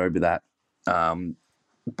who had over that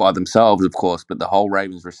by themselves, of course, but the whole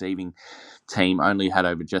Ravens receiving team only had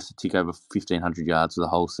over just a tick over 1,500 yards for the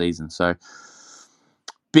whole season. So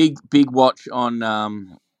big watch on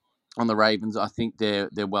the Ravens. I think they're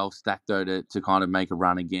well stacked though to kind of make a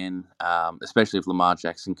run again, especially if Lamar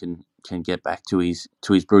Jackson can get back to his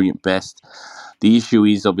brilliant best. The issue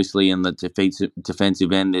is obviously in the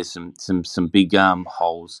defensive end. There's some big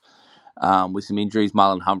holes with some injuries.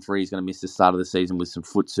 Marlon Humphrey is going to miss the start of the season with some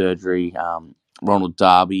foot surgery. Ronald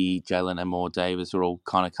Darby, Jalen Amore Davis are all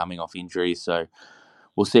kind of coming off injuries. So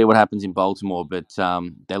we'll see what happens in Baltimore. But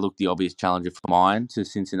they look the obvious challenger for mine to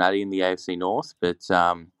Cincinnati in the AFC North. But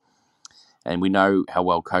and we know how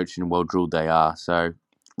well coached and well drilled they are. So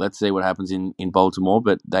let's see what happens in Baltimore.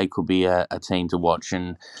 But they could be a team to watch,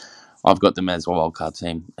 and I've got them as a wildcard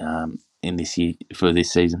team in this year for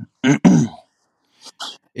this season.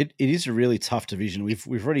 It is a really tough division.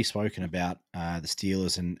 We've already spoken about the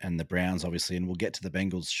Steelers and the Browns, obviously, and we'll get to the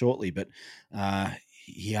Bengals shortly. But I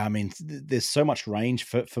mean, there's so much range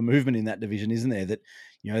for movement in that division, isn't there? That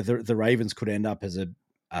the Ravens could end up as a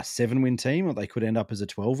 7-win team, or they could end up as a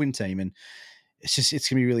 12-win team, and it's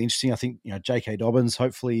gonna be really interesting. I think J.K. Dobbins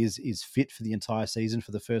hopefully is fit for the entire season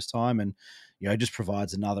for the first time, and just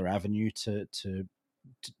provides another avenue to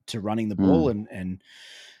running the ball and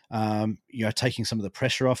taking some of the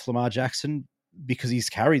pressure off Lamar Jackson, because he's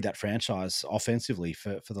carried that franchise offensively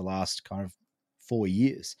for the last kind of 4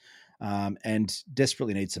 years, and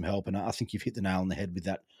desperately needs some help. And I think you've hit the nail on the head with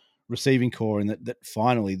that receiving core, and that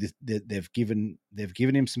finally they've given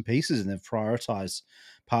him some pieces, and they've prioritized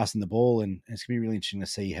passing the ball, and it's going to be really interesting to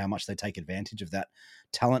see how much they take advantage of that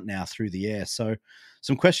talent now through the air. So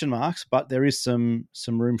some question marks, but there is some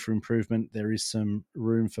room for improvement. There is some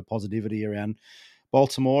room for positivity around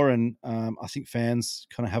Baltimore, and I think fans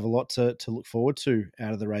kind of have a lot to look forward to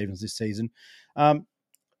out of the Ravens this season.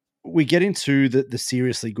 We get into the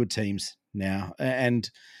seriously good teams now, and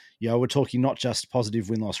we're talking not just positive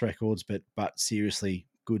win-loss records, but seriously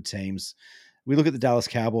good teams. We look at the Dallas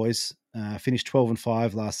Cowboys, finished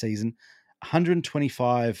 12-5 last season,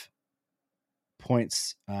 125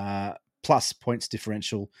 points plus points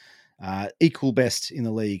differential, equal best in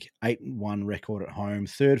the league, 8-1 record at home,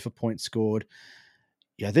 third for points scored.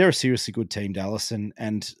 Yeah, they're a seriously good team, Dallas,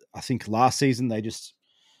 and I think last season they just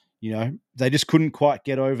they just couldn't quite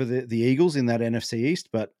get over the Eagles in that NFC East,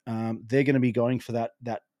 but they're going to be going for that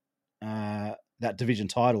division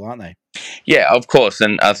title, aren't they? Yeah, of course,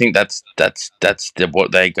 and I think that's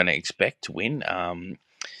what they're going to expect to win.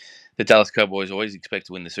 The Dallas Cowboys always expect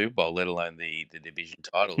to win the Super Bowl, let alone the division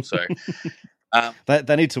title. So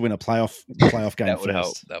they need to win a playoff game that would first.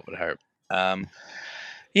 help. That would help.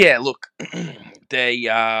 Yeah, look, they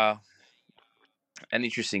are an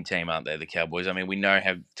interesting team, aren't they? The Cowboys. I mean, we know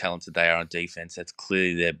how talented they are on defense. That's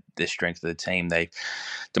clearly their strength of the team.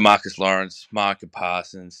 DeMarcus Lawrence, Micah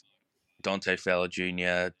Parsons, Dante Fowler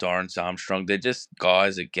Jr., Dorrance Armstrong. They're just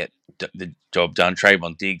guys that get the job done.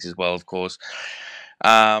 Trayvon Diggs as well, of course.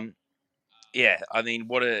 Yeah, I mean,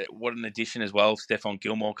 what an addition as well. Stephon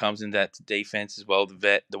Gilmore comes in that defense as well.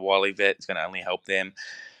 The wily vet, is going to only help them.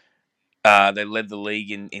 They led the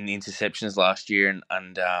league in interceptions last year,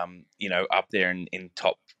 and up there in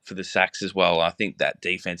top for the sacks as well. I think that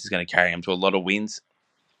defense is going to carry them to a lot of wins.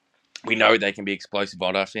 We know they can be explosive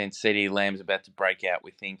on offense. CeeDee Lamb's about to break out,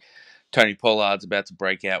 we think. Tony Pollard's about to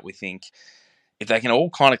break out, we think. If they can all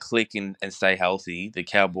kind of click and stay healthy, the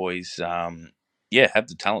Cowboys, have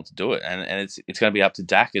the talent to do it, and it's going to be up to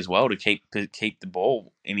Dak as well to keep the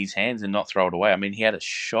ball in his hands and not throw it away. I mean, he had a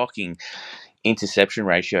shocking interception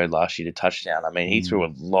ratio last year to touchdown. I mean, he threw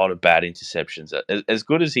a lot of bad interceptions. As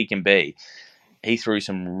good as he can be, he threw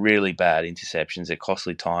some really bad interceptions at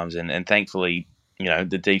costly times, and thankfully,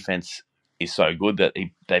 the defense is so good that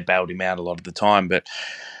they bailed him out a lot of the time. But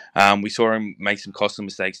we saw him make some costly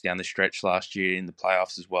mistakes down the stretch last year in the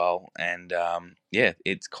playoffs as well. And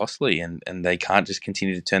it's costly, and they can't just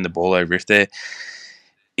continue to turn the ball over.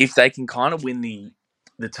 If they can kind of win the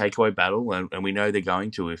takeaway battle, and we know they're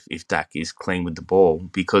going to if Dak is clean with the ball,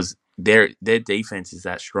 because their defense is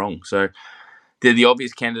that strong. So they're the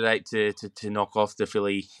obvious candidate to knock off the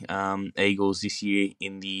Philly Eagles this year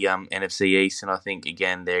in the NFC East, and I think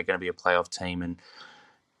again they're going to be a playoff team. And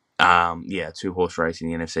 2-horse race in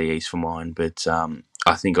the NFC East for mine, but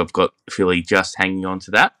I think I've got Philly just hanging on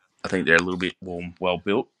to that. I think they're a little bit well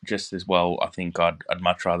built, just as well. I think I'd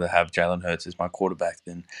much rather have Jalen Hurts as my quarterback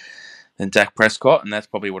than Dak Prescott, and that's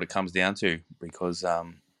probably what it comes down to, because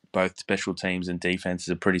both special teams and defenses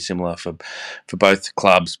are pretty similar for both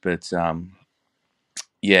clubs. But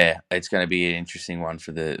it's going to be an interesting one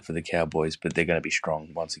for the Cowboys, but they're going to be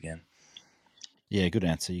strong once again. Yeah, good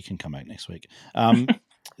answer. You can come back next week.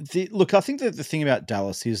 Look, I think that the thing about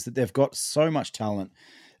Dallas is that they've got so much talent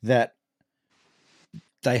that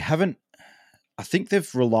they haven't. I think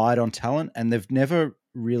they've relied on talent, and they've never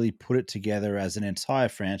really put it together as an entire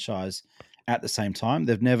franchise at the same time.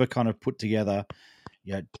 They've never kind of put together,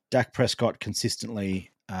 Dak Prescott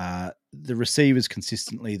consistently, the receivers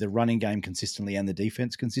consistently, the running game consistently, and the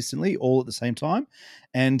defense consistently, all at the same time.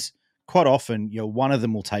 And quite often, one of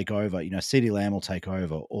them will take over. CeeDee Lamb will take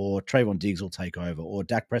over, or Trayvon Diggs will take over, or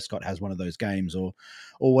Dak Prescott has one of those games, or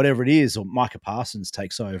whatever it is, or Micah Parsons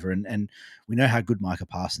takes over. And we know how good Micah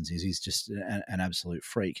Parsons is. He's just an absolute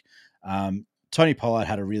freak. Tony Pollard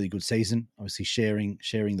had a really good season, obviously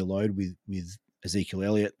sharing the load with Ezekiel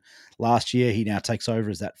Elliott last year. He now takes over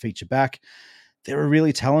as that feature back. They're a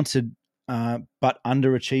really talented but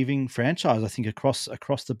underachieving franchise, I think, across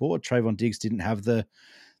the board. Trayvon Diggs didn't have the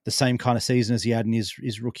same kind of season as he had in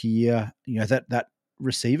his rookie year. That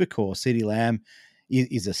receiver core, CeeDee Lamb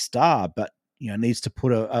is a star, but needs to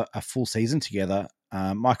put a full season together.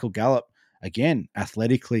 Michael Gallup, again,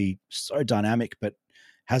 athletically so dynamic, but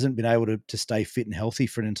hasn't been able to stay fit and healthy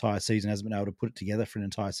for an entire season, hasn't been able to put it together for an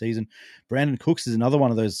entire season. Brandon Cooks is another one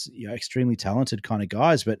of those extremely talented kind of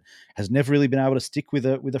guys, but has never really been able to stick with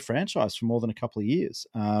a franchise for more than a couple of years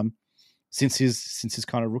since his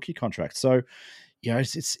kind of rookie contract. So,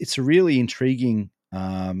 it's a really intriguing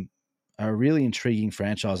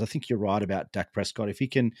franchise. I think you're right about Dak Prescott. If he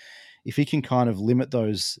can kind of limit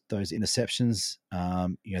those interceptions,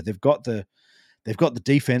 they've got the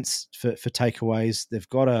defense for takeaways. They've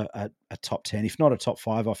got a top 10, if not a top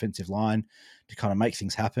 5 offensive line to kind of make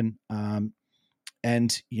things happen.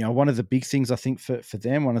 And one of the big things I think for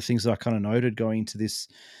them, one of the things that I kind of noted going into this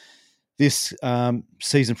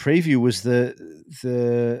season preview was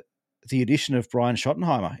the addition of Brian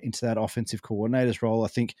Schottenheimer into that offensive coordinator's role. I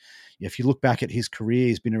think if you look back at his career,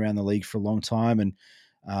 he's been around the league for a long time,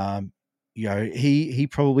 and he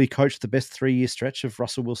probably coached the best 3-year stretch of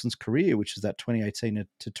Russell Wilson's career, which is that 2018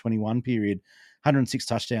 to 21 period. 106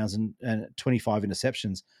 touchdowns and 25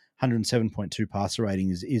 interceptions, 107.2 passer rating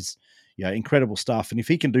is incredible stuff. And if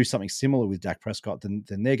he can do something similar with Dak Prescott, then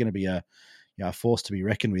they're going to be a force to be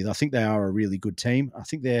reckoned with. I think they are a really good team. I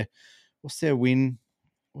think what's their win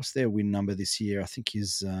what's their win number this year? I think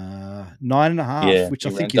is 9.5, Yeah, which I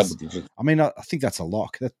think double is. digits. I mean, I think that's a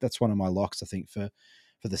lock. That's one of my locks. I think for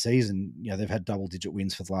the season. You know, they've had double-digit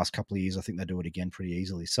wins for the last couple of years. I think they do it again pretty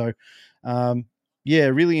easily. So, yeah,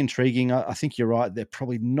 really intriguing. I think you're right. They're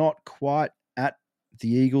probably not quite at the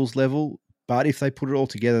Eagles level, but if they put it all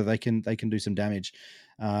together, they can do some damage.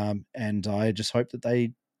 And I just hope that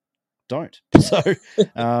they don't. So,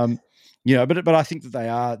 but I think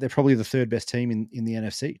that they're probably the third best team in the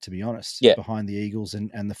NFC, to be honest, behind the Eagles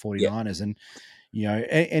and the 49ers. Yeah. And, you know,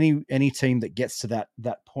 any team that gets to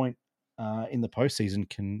that point in the postseason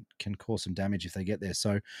can cause some damage if they get there.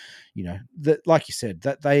 So, you know, like you said,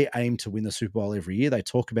 that they aim to win the Super Bowl every year. They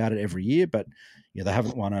talk about it every year, but yeah, they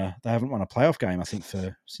haven't won a playoff game, I think,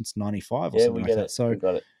 since '95 or something like that. So we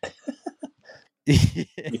got it.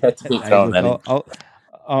 You have to keep throwing that in.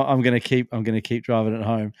 I'm going to keep driving it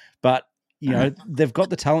home, but you know they've got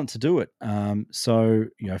the talent to do it. So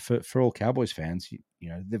you know, for all Cowboys fans, you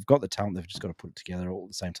know they've got the talent. They've just got to put it together all at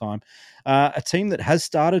the same time. A team that has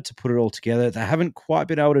started to put it all together, they haven't quite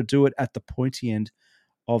been able to do it at the pointy end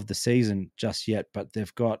of the season just yet, but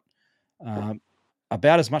they've got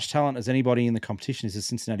about as much talent as anybody in the competition is the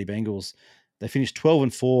Cincinnati Bengals. They finished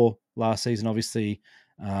 12-4 last season. Obviously,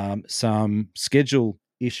 some schedule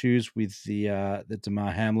issues with the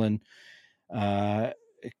Damar Hamlin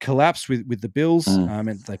collapse with the Bills, and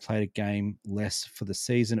they played a game less for the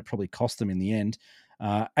season. It probably cost them in the end.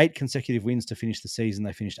 8 consecutive wins to finish the season.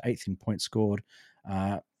 They finished 8th in points scored.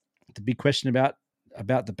 The big question about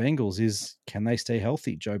the Bengals is, can they stay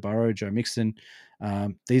healthy? Joe Burrow, Joe Mixon,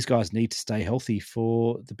 these guys need to stay healthy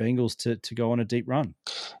for the Bengals to go on a deep run.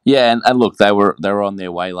 Yeah, and look, they were on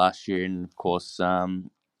their way last year, and of course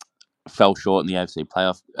fell short in the AFC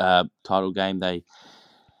playoff title game. They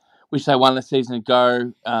won the season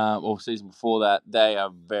ago or season before that. They are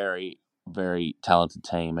very, very talented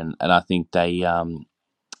team, and I think they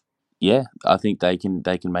I think they can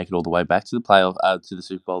make it all the way back to the playoff to the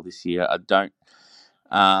Super Bowl this year. I don't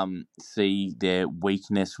see their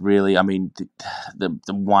weakness really. I mean, the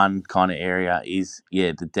one kind of area is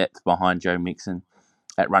the depth behind Joe Mixon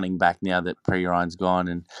at running back now that Perine's gone,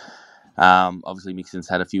 and obviously Mixon's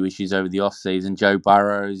had a few issues over the offseason. Joe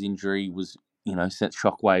Burrow's injury was sent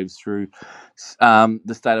shockwaves through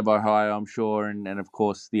the state of Ohio, I'm sure, and of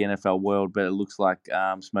course the NFL world. But it looks like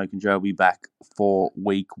Smoke and Joe will be back for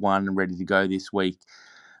week 1 and ready to go this week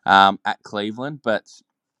at Cleveland. But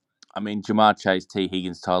I mean, Jamar Chase, T.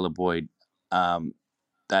 Higgins, Tyler Boyd,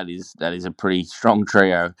 that is a pretty strong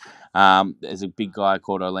trio. There's a big guy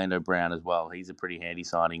called Orlando Brown as well. He's a pretty handy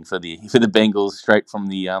signing for the Bengals, straight from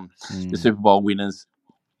the Super Bowl winners.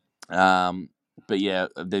 But yeah,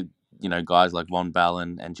 the guys like Von Bell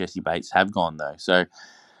and Jesse Bates have gone though. So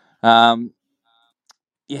the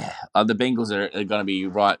Bengals are going to be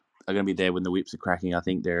right. Are going to be there when the whips are cracking. I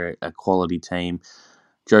think they're a quality team.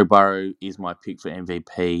 Joe Burrow is my pick for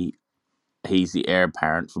MVP. He's the heir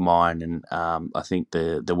apparent for mine, and I think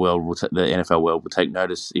the world the NFL world will take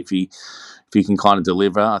notice if he can kind of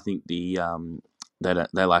deliver. I think they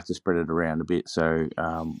like to spread it around a bit, so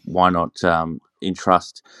why not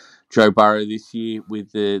entrust Joe Burrow this year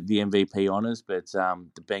with the MVP honors? But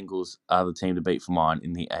the Bengals are the team to beat for mine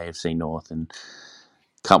in the AFC North, and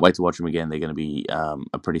can't wait to watch them again. They're going to be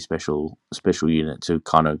a pretty special unit to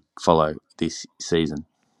kind of follow this season.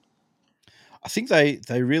 I think they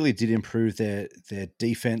really did improve their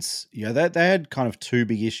defense. You know, they had kind of 2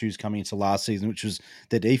 big issues coming into last season, which was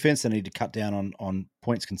their defense. They needed to cut down on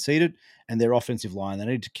points conceded, and their offensive line. They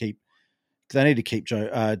need to keep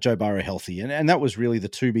Joe Burrow healthy, and that was really the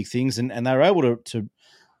 2 big things. And they were able to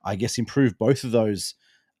I guess improve both of those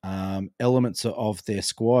elements of their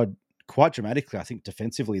squad quite dramatically. I think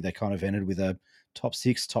defensively they kind of ended with a top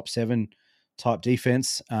 6, top 7 type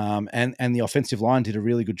defense, and the offensive line did a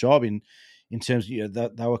really good job in terms of,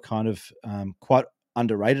 they were kind of quite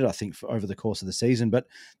underrated, I think, over the course of the season. But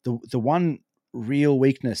the one real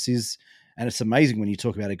weakness is, and it's amazing when you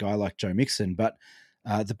talk about a guy like Joe Mixon, but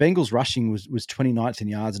the Bengals rushing was 29th in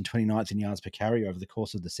yards and 29th in yards per carry over the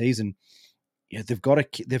course of the season. Yeah, they've got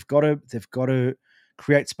to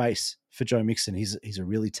create space for Joe Mixon. He's a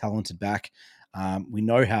really talented back. We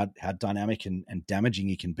know how dynamic and damaging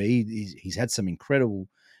he can be. He's had some incredible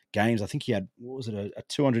games. I think he had, what was it, a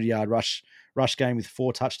 200-yard rush game with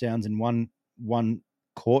 4 touchdowns and one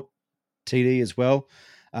caught TD as well.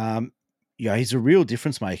 He's a real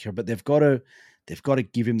difference maker, but they've got to they've got to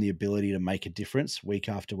give him the ability to make a difference week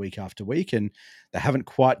after week after week. And they haven't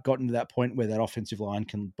quite gotten to that point where that offensive line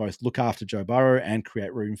can both look after Joe Burrow and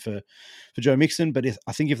create room for Joe Mixon. But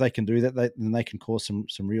I think if they can do that, then they can cause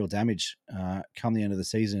some real damage come the end of the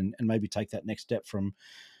season and maybe take that next step from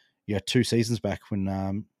 2 seasons back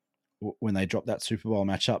when they dropped that Super Bowl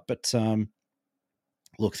matchup. But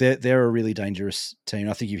look, they're a really dangerous team.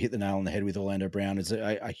 I think you've hit the nail on the head with Orlando Brown. It's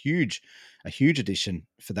a huge addition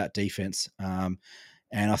for that defense. And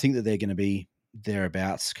I think that they're going to be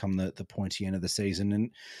thereabouts come the pointy end of the season.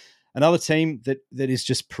 And another team that is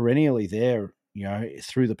just perennially there,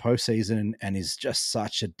 through the postseason and is just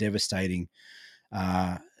such a devastating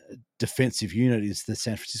defensive unit is the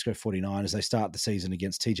San Francisco 49ers. They start the season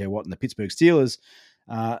against TJ Watt and the Pittsburgh Steelers.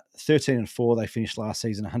 13-4, they finished last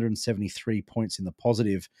season, 173 points in the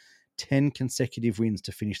positive, 10 consecutive wins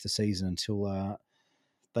to finish the season until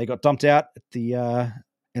they got dumped out at the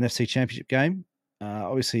NFC Championship game.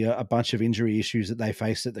 Obviously, a bunch of injury issues that they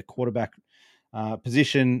faced at the quarterback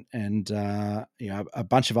position, and a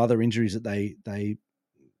bunch of other injuries that they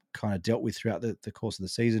kind of dealt with throughout the course of the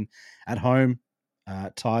season. At home,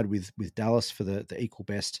 tied with Dallas for the equal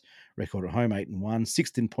best record at home, 8-1,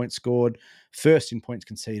 sixth in points scored, first in points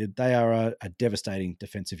conceded. They are a devastating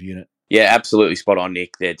defensive unit. Yeah, absolutely spot on,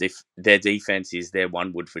 Nick. Their defense is their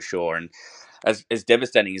one wood for sure, and as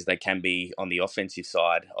devastating as they can be on the offensive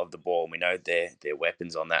side of the ball, we know their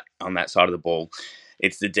weapons on that side of the ball.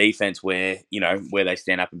 It's the defense where they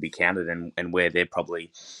stand up and be counted, and where they're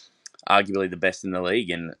probably arguably the best in the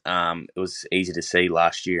league. And it was easy to see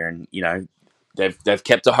last year, and they've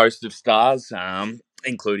kept a host of stars,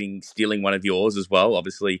 including stealing one of yours as well.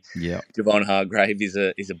 Obviously, yeah, Javon Hargrave is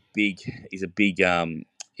a big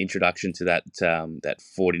introduction to that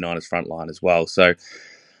 49ers front line as well. So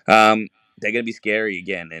they're going to be scary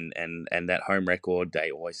again, and that home record, they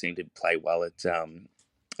always seem to play well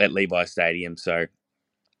at Levi Stadium. So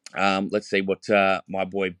let's see what my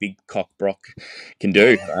boy Big Cock Brock can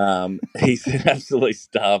do. He's an absolute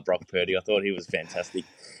star, Brock Purdy. I thought he was fantastic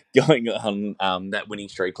going on that winning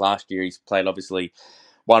streak last year. He's played, obviously,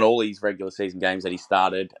 won all his regular season games that he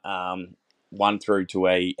started, won through to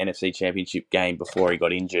a NFC Championship game before he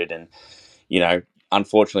got injured, and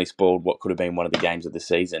unfortunately spoiled what could have been one of the games of the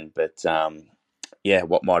season. But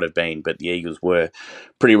what might have been. But the Eagles were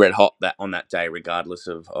pretty red hot on that day, regardless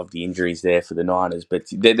of the injuries there for the Niners. But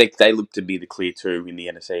they look to be the clear two in the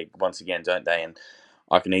NFC once again, don't they? And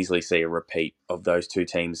I can easily see a repeat of those two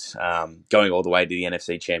teams going all the way to the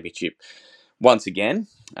NFC Championship once again.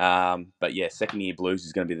 But yeah, second year blues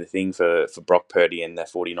is going to be the thing for Brock Purdy and the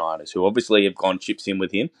 49ers, who obviously have gone chips in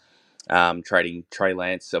with him, trading Trey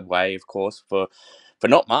Lance away, of course, for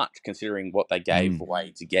not much, considering what they gave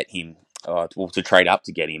away to get him, to trade up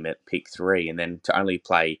to get him at pick 3, and then to only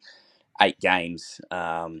play 8 games.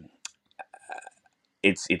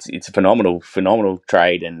 It's a phenomenal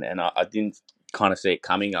trade, and I didn't kind of see it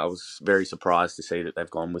coming. I was very surprised to see that they've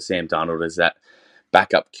gone with Sam Darnold as that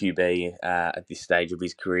backup QB at this stage of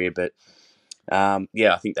his career. But I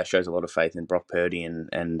think that shows a lot of faith in Brock Purdy and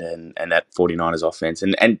that 49ers offense.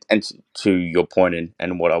 And to your point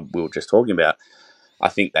and what we were just talking about, I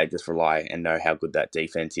think they just rely and know how good that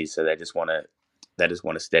defense is. So they just want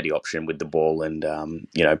a steady option with the ball. And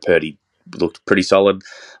Purdy looked pretty solid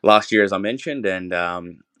last year, as I mentioned. And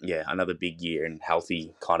another big year and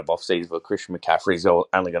healthy kind of offseason for Christian McCaffrey is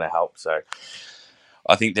only going to help. So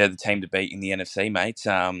I think they're the team to beat in the NFC, mate.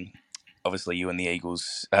 Obviously, you and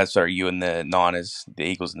the Niners, the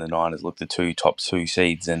Eagles and the Niners look the top two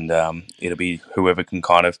seeds, and it'll be whoever can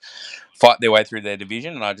kind of fight their way through their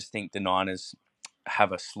division. And I just think the Niners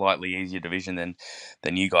have a slightly easier division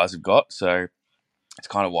than you guys have got. So it's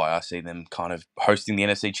kind of why I see them kind of hosting the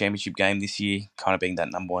NFC Championship game this year, kind of being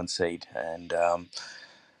that number 1 seed. And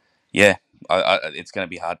it's going to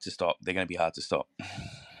be hard to stop. They're going to be hard to stop.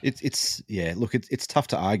 It's tough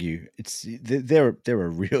to argue. They're a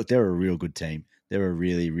real good team. They're a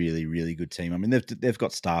really, really, really good team. I mean, they've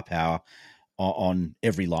got star power on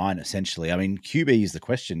every line, essentially. I mean, QB is the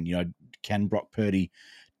question. Can Brock Purdy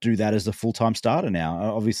do that as a full-time starter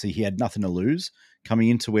now? Obviously, he had nothing to lose coming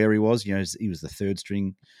into where he was. He was the third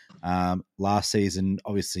string last season.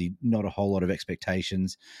 Obviously, not a whole lot of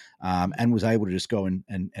expectations, and was able to just go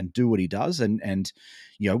and do what he does. And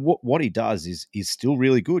what he does is still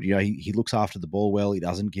really good. He looks after the ball well. He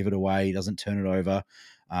doesn't give it away. He doesn't turn it over.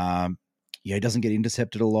 He doesn't get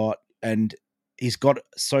intercepted a lot, and he's got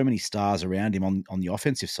so many stars around him on the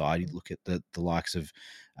offensive side. You look at the likes of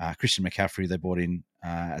Christian McCaffrey they brought in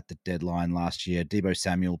at the deadline last year, Deebo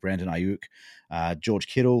Samuel, Brandon Ayuk, George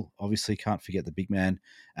Kittle, obviously can't forget the big man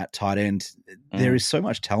at tight end. There is so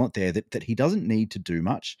much talent there that he doesn't need to do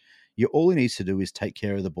much. All he needs to do is take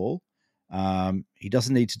care of the ball. He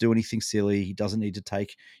doesn't need to do anything silly. He doesn't need to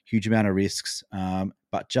take huge amount of risks,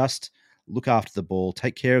 but just look after the ball,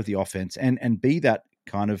 take care of the offense, and be that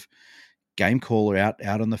kind of game caller out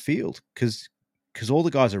on the field, because all the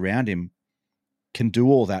guys around him can do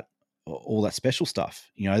all that special stuff.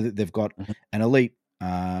 They've got an elite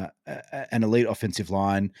offensive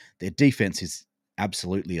line. Their defense is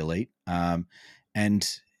absolutely elite,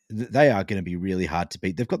 and they are going to be really hard to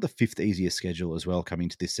beat. They've got the 5th easiest schedule as well coming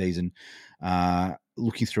to this season.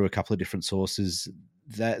 Looking through a couple of different sources,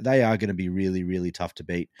 they are going to be really, really tough to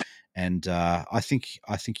beat. And I think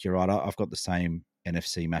you're right. I've got the same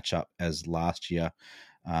NFC matchup as last year,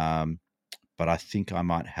 but I think I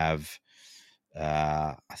might have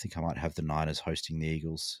the Niners hosting the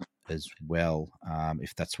Eagles as well.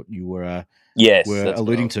 If that's what you were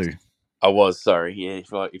alluding to. I was, sorry, yeah,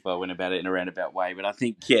 if I went about it in a roundabout way. But I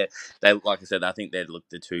think, yeah, they, like I said, I think they'd look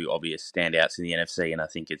the two obvious standouts in the NFC, and I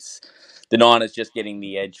think it's the Niners just getting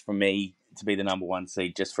the edge for me to be the number 1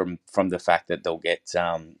 seed, just from the fact that they'll get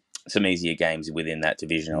some easier games within that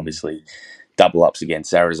division, obviously. Double ups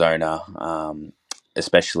against Arizona,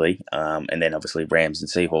 especially, and then obviously Rams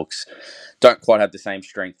and Seahawks don't quite have the same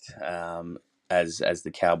strength as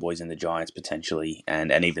the Cowboys and the Giants potentially,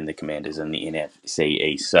 and even the Commanders and the NFC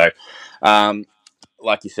East. So,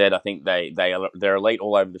 like you said, I think they're elite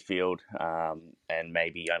all over the field, and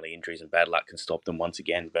maybe only injuries and bad luck can stop them once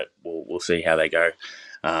again. But we'll see how they go,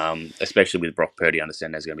 especially with Brock Purdy. I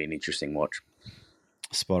understand there's going to be an interesting watch.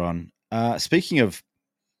 Spot on. Speaking of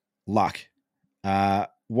luck,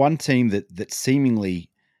 one team that seemingly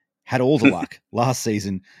had all the luck last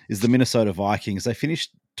season is the Minnesota Vikings. They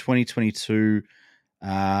finished 2022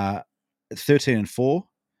 13-4.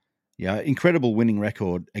 Yeah, incredible winning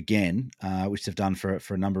record again, which they've done for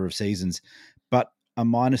a number of seasons, but a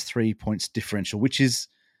 -3 points differential, which is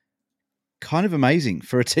kind of amazing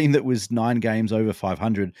for a team that was 9 games over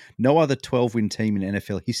 500. No other 12-win team in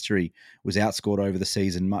NFL history was outscored over the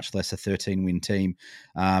season, much less a 13-win team.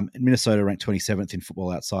 Minnesota ranked 27th in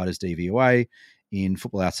Football Outsiders DVOA. In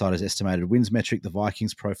Football Outsiders estimated wins metric, the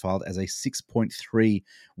Vikings profiled as a 6.3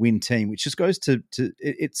 win team, which just goes to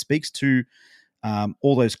it speaks to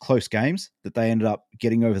all those close games that they ended up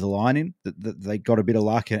getting over the line in, that they got a bit of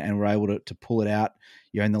luck and were able to pull it out,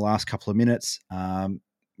 in the last couple of minutes.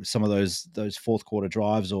 Some of those fourth quarter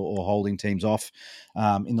drives or holding teams off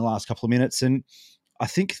in the last couple of minutes. And I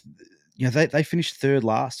think, they finished 3rd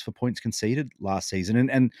last for points conceded last season.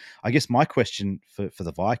 And I guess my question for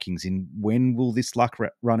the Vikings when will this luck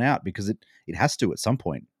run out? Because it has to at some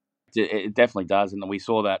point. It definitely does. And we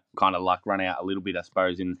saw that kind of luck run out a little bit, I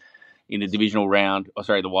suppose, in the divisional round,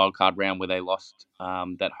 the wild card round, where they lost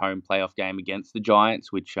that home playoff game against the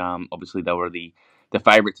Giants, which obviously they were the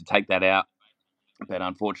favourite to take that out. But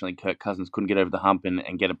unfortunately, Kirk Cousins couldn't get over the hump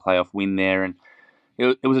and get a playoff win there. And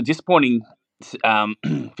it was a disappointing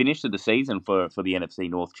finish to the season for the NFC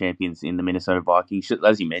North champions in the Minnesota Vikings.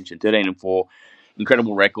 As you mentioned, 13-4,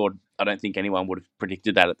 incredible record. I don't think anyone would have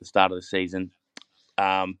predicted that at the start of the season.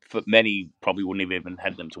 For many, probably wouldn't have even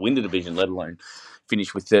had them to win the division, let alone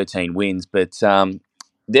finish with 13 wins. But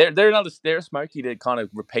they're a smoky to kind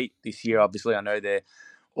of repeat this year. Obviously, I know they're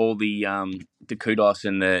all the kudos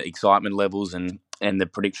and the excitement levels and the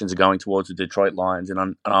predictions are going towards the Detroit Lions,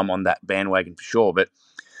 and I'm on that bandwagon for sure. But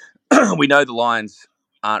we know the Lions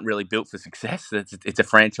aren't really built for success. It's a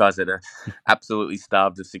franchise that are absolutely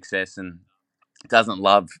starved of success and doesn't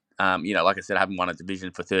love, like I said, haven't won a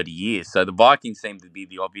division for 30 years. So the Vikings seem to be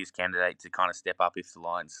the obvious candidate to kind of step up if the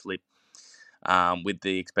Lions slip with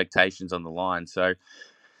the expectations on the line. So,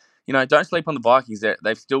 don't sleep on the Vikings.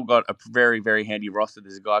 They've still got a very, very handy roster.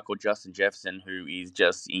 There's a guy called Justin Jefferson who is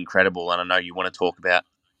just incredible, and I know you want to talk about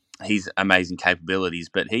his amazing capabilities,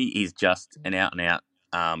 but he is just an out-and-out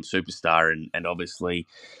superstar and obviously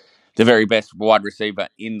the very best wide receiver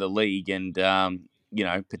in the league and,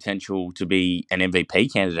 potential to be an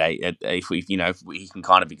MVP candidate if he can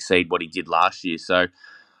kind of exceed what he did last year. So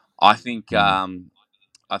I think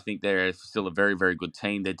they're still a very, very good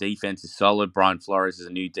team. Their defense is solid. Brian Flores is a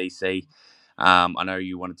new DC. I know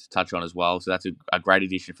you wanted to touch on as well. So that's a great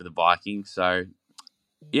addition for the Vikings. So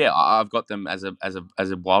yeah, I've got them as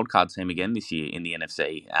a wild card team again this year in the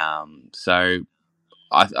NFC. So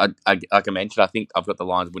I like I mentioned, I think I've got the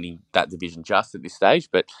Lions winning that division just at this stage.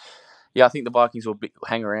 But yeah, I think the Vikings will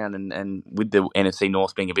hang around, and with the NFC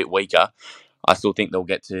North being a bit weaker, I still think they'll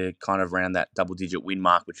get to kind of around that double-digit win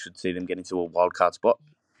mark, which should see them get into a wild card spot.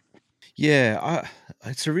 Yeah,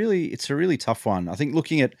 it's a really tough one. I think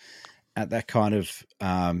looking at that kind of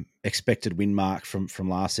expected win mark from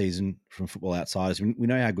last season from Football Outsiders, we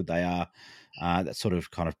know how good they are. That sort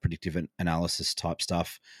of kind of predictive analysis type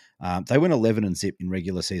stuff. They went 11 and zip in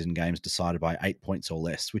regular season games decided by 8 points or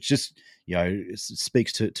less, which just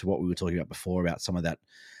speaks to what we were talking about before about some of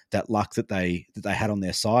that luck that they had on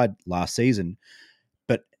their side last season.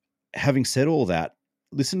 But having said all that,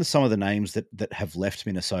 listen to some of the names that have left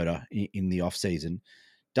Minnesota in the offseason.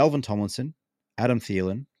 Dalvin Tomlinson, Adam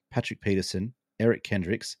Thielen, Patrick Peterson, Eric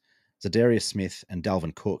Kendricks, Zadarius Smith, and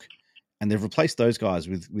Dalvin Cook. And they've replaced those guys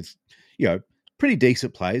with pretty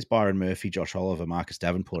decent players: Byron Murphy, Josh Oliver, Marcus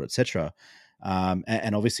Davenport, etc.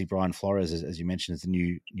 And obviously Brian Flores, as you mentioned, is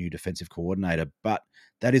the new defensive coordinator. But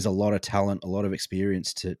that is a lot of talent, a lot of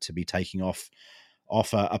experience to be taking off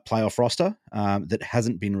a playoff roster that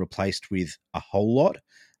hasn't been replaced with a whole lot.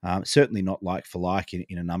 Certainly not like for like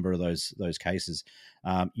in a number of those cases.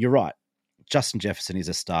 You're right. Justin Jefferson is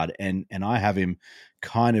a stud, and I have him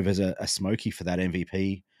kind of as a smoky for that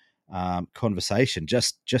MVP conversation.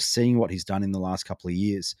 Just seeing what he's done in the last couple of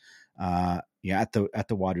years, at the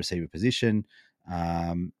wide receiver position,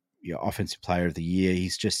 offensive player of the year.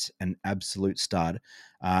 He's just an absolute stud.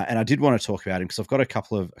 And I did want to talk about him because I've got a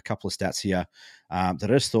couple of stats here that I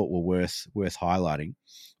just thought were worth highlighting.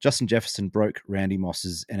 Justin Jefferson broke Randy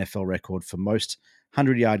Moss's NFL record for most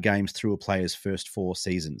 100-yard games through a player's first 4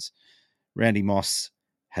 seasons. Randy Moss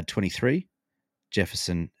had 23.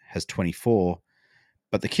 Jefferson has 24.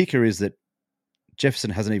 But the kicker is that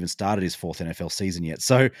Jefferson hasn't even started his 4th NFL season yet.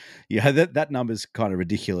 So, that number's kind of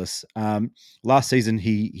ridiculous. Last season,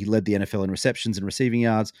 he led the NFL in receptions and receiving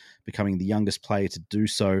yards, becoming the youngest player to do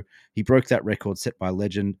so. He broke that record set by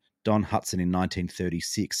legend Don Hutson in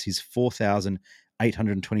 1936. His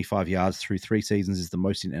 4,825 yards through 3 seasons is the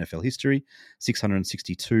most in NFL history,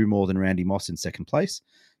 662 more than Randy Moss in second place.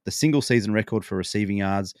 The single season record for receiving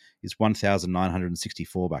yards is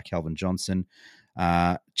 1,964 by Calvin Johnson.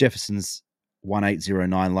 Jefferson's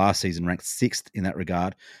 1809 last season ranked 6th in that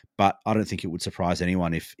regard, but I don't think it would surprise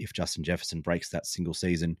anyone if Justin Jefferson breaks that single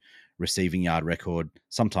season receiving yard record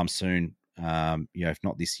sometime soon. If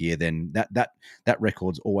not this year, then that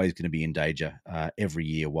record's always going to be in danger every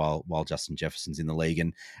year while Justin Jefferson's in the league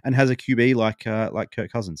and has a QB like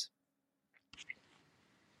Kirk Cousins.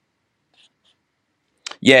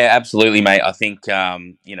 Yeah, absolutely, mate. I think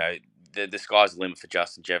the sky's the limit for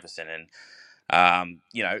Justin Jefferson, and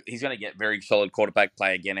he's going to get very solid quarterback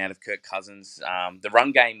play again out of Kirk Cousins. The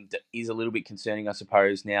run game is a little bit concerning, I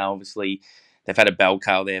suppose. Now, obviously, they've had a bell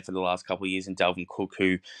cow there for the last couple of years in Dalvin Cook,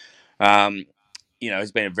 who,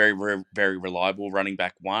 has been a very, very, very reliable running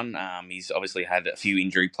back one. He's obviously had a few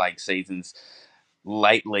injury-plagued seasons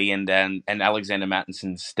lately, and Alexander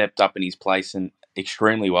Mattison stepped up in his place and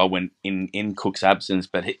extremely well when in Cook's absence.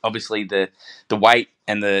 But obviously the weight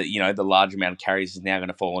and the large amount of carries is now going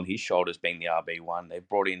to fall on his shoulders, being the RB1. They've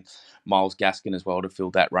brought in Myles Gaskin as well to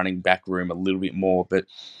fill that running back room a little bit more. But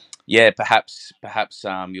yeah, perhaps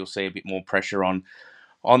you'll see a bit more pressure on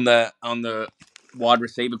the wide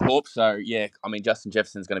receiver corps. So yeah, I mean Justin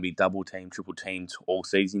Jefferson's going to be double teamed, triple teamed all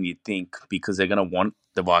season, you'd think, because they're going to want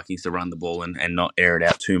the Vikings to run the ball and not air it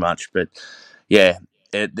out too much. But yeah,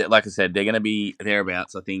 like I said, they're going to be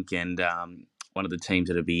thereabouts, I think, and one of the teams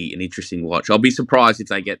that'll be an interesting watch. I'll be surprised if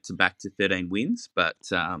they get back to 13 wins, but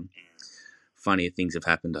funnier things have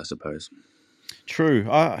happened, I suppose. True.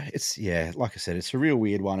 It's like I said, it's a real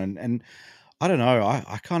weird one, and I don't know.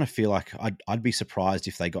 I kind of feel like I'd be surprised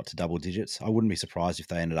if they got to double digits. I wouldn't be surprised if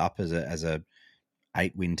they ended up as a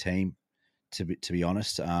 8-win team, to be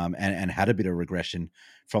honest, and had a bit of regression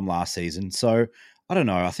from last season. So I don't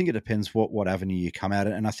know. I think it depends what avenue you come at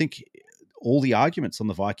it, and I think all the arguments on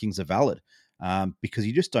the Vikings are valid because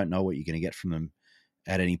you just don't know what you're going to get from them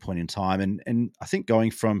at any point in time. And I think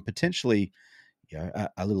going from potentially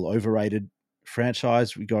a little overrated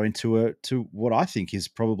franchise, we go into to what I think is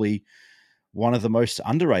probably one of the most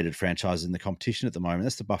underrated franchises in the competition at the moment.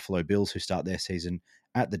 That's the Buffalo Bills, who start their season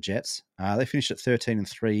at the Jets. They finished at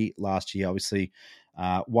 13-3 last year. Obviously,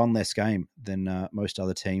 one less game than most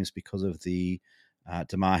other teams because of the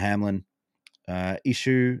Damar Hamlin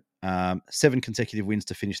issue. 7 consecutive wins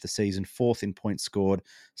to finish the season, 4th in points scored,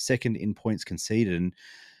 2nd in points conceded. And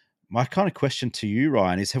my kind of question to you,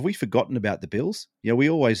 Ryan, is have we forgotten about the Bills? We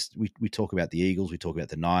always we talk about the Eagles, we talk about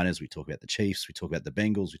the Niners, we talk about the Chiefs, we talk about the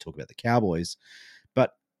Bengals, we talk about the Cowboys.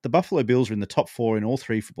 But the Buffalo Bills are in the top 4 in all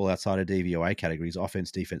 3 Football Outsider DVOA categories: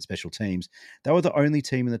 offense, defense, special teams. They were the only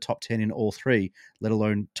team in the top 10 in all 3, let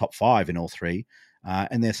alone top 5 in all 3.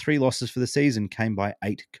 And their 3 losses for the season came by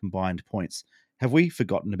 8 combined points. Have we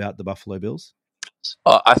forgotten about the Buffalo Bills?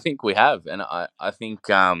 I think we have, and I think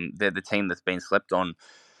they're the team that's been slept on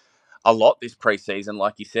a lot this preseason.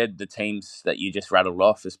 Like you said, the teams that you just rattled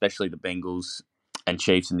off, especially the Bengals and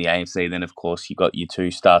Chiefs in the AFC. Then, of course, you got your two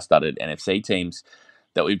star-studded NFC teams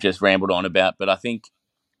that we've just rambled on about. But I think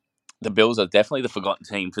the Bills are definitely the forgotten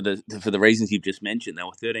team for the reasons you've just mentioned. They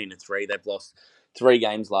were 13-3. They've lost 3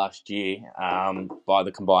 games last year by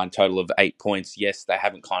the combined total of 8 points. Yes, they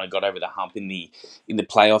haven't kind of got over the hump in the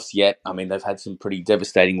playoffs yet. I mean, they've had some pretty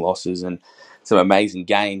devastating losses and some amazing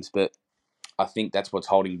games, but I think that's what's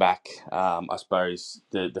holding back, I suppose,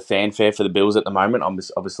 the fanfare for the Bills at the moment.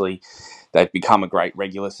 Obviously, they've become a great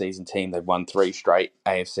regular season team. They've won 3 straight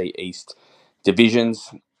AFC East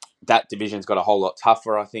divisions. That division's got a whole lot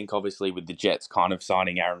tougher, I think, obviously, with the Jets kind of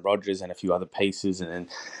signing Aaron Rodgers and a few other pieces, and then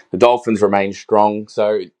the Dolphins remain strong.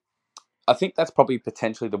 So I think that's probably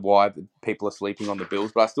potentially the why that people are sleeping on the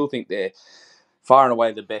Bills, but I still think they're far and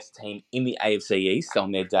away the best team in the AFC East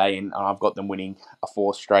on their day, and I've got them winning a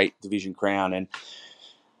 4th straight division crown. And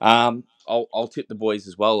I'll tip the boys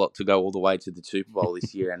as well to go all the way to the Super Bowl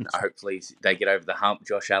this year, and hopefully they get over the hump.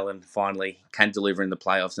 Josh Allen finally can deliver in the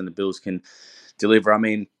playoffs, and the Bills can deliver. I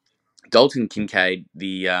mean, Dalton Kincaid,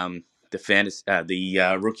 the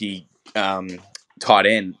rookie tight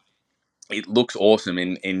end, it looks awesome,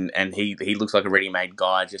 and he looks like a ready made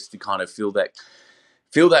guy just to kind of fill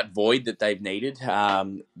that void that they've needed.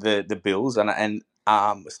 The Bills and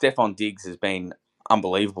Stephon Diggs has been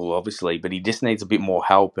unbelievable, obviously, but he just needs a bit more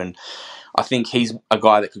help. And I think he's a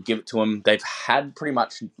guy that could give it to him. They've had pretty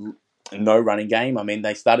much no running game. I mean,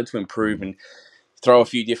 they started to improve and throw a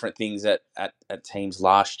few different things at teams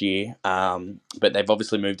last year, but they've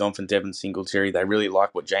obviously moved on from Devin Singletary. They really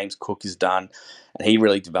like what James Cook has done, and he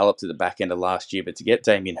really developed at the back end of last year. But to get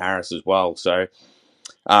Damian Harris as well, so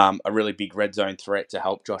a really big red zone threat to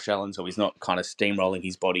help Josh Allen, so he's not kind of steamrolling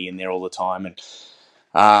his body in there all the time. And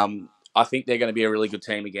I think they're going to be a really good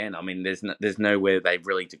team again. I mean, there's nowhere they've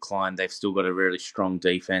really declined. They've still got a really strong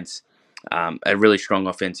defense, a really strong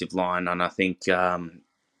offensive line, and I think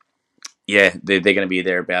they're going to be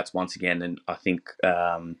thereabouts once again. And I think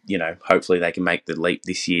hopefully they can make the leap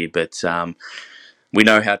this year. But we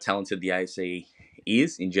know how talented the AFC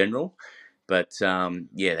is in general. But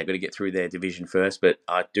they've got to get through their division first. But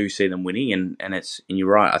I do see them winning, and you're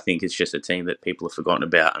right. I think it's just a team that people have forgotten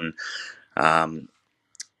about, and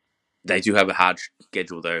they do have a hard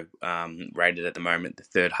schedule though, rated at the moment the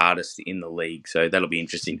third hardest in the league. So that'll be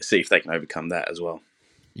interesting to see if they can overcome that as well.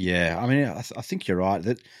 Yeah, I mean, I think you're right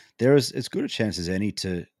that there is as good a chance as any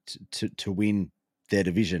to win their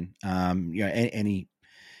division. Any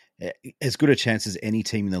as good a chance as any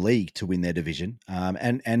team in the league to win their division.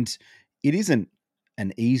 And it isn't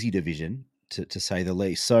an easy division to say the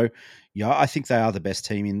least. So, yeah, I think they are the best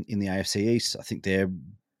team in the AFC East. I think they're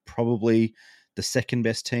probably the second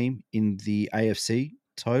best team in the AFC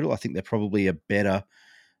total. I think they're probably a better,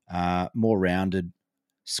 more rounded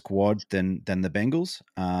squad than the Bengals.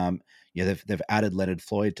 They've added Leonard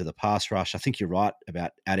Floyd to the pass rush. I think you're right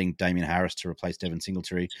about adding Damian Harris to replace Devin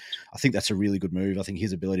Singletary. I think that's a really good move. I think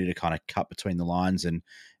his ability to kind of cut between the lines and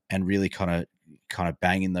really kind of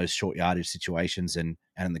bang in those short yardage situations and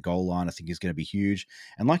in the goal line, I think is going to be huge.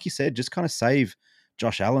 And like you said, just kind of save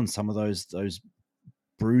Josh Allen some of those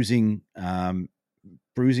bruising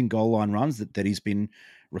goal line runs that he's been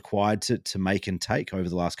required to make and take over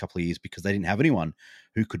the last couple of years because they didn't have anyone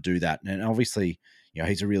who could do that. And obviously,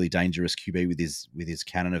 he's a really dangerous QB with his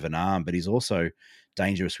cannon of an arm, but he's also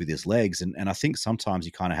dangerous with his legs. And I think sometimes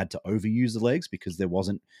he kind of had to overuse the legs because there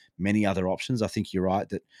wasn't many other options. I think you're right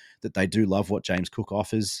that they do love what James Cook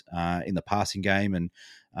offers in the passing game,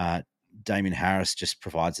 and Damian Harris just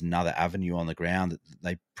provides another avenue on the ground that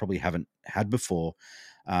they probably haven't had before.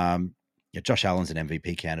 Josh Allen's an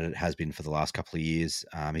MVP candidate, has been for the last couple of years.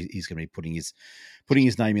 He's going to be putting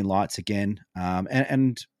his name in lights again.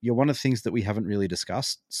 And one of the things that we haven't really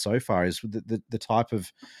discussed so far is the type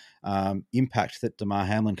of impact that Damar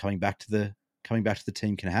Hamlin coming back to the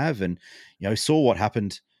team can have. And saw what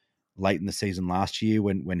happened late in the season last year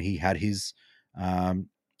when he had his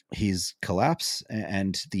collapse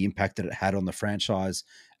and the impact that it had on the franchise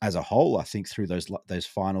as a whole. I think through those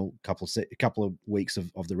final couple of weeks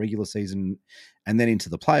of the regular season and then into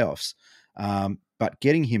the playoffs. But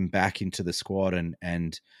getting him back into the squad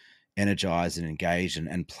and energized and engaged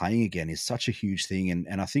and playing again is such a huge thing.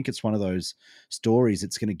 And I think it's one of those stories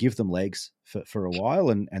that's going to give them legs for a while,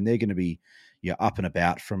 and they're going to be up and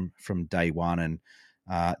about from day one. And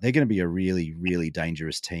they're going to be a really, really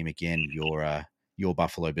dangerous team again, your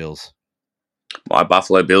Buffalo Bills. My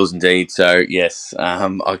Buffalo Bills, indeed. So yes,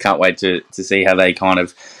 I can't wait to see how they kind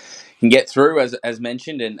of can get through, as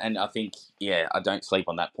mentioned, and I think, yeah, I don't sleep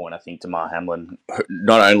on that point. I think Damar Hamlin,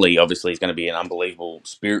 not only obviously is going to be an unbelievable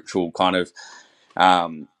spiritual kind of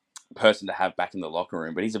person to have back in the locker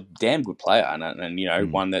room, but he's a damn good player, and you know,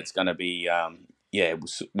 one that's going to be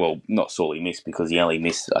well, not sorely missed because he only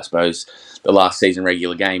missed, I suppose, the last season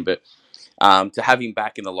regular game, but to have him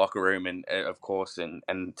back in the locker room and of course, and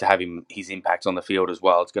to have his impact on the field as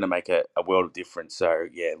well, it's going to make a world of difference. So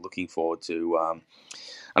yeah, looking forward to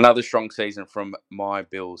another strong season from my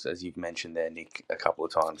Bills, as you've mentioned there, Nick, a couple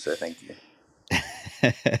of times. So thank you.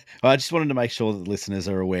 Well, I just wanted to make sure that listeners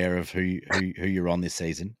are aware of who you're on this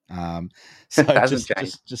season. So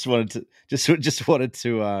just wanted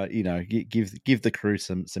to you know, give the crew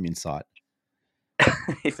some insight.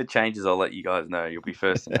 If it changes, I'll let you guys know. You'll be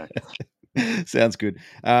first to know. Sounds good.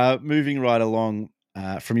 Moving right along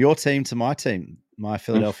from your team to my team, my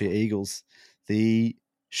Philadelphia Eagles, the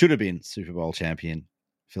should have been Super Bowl champion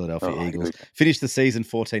Philadelphia Eagles finished the season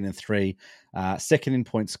 14-3, second in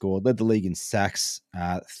points scored, led the league in sacks,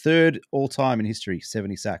 third all time in history,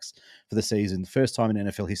 70 sacks for the season, first time in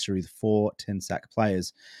NFL history with 4 10-sack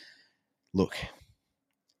players. Look,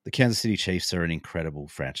 the Kansas City Chiefs are an incredible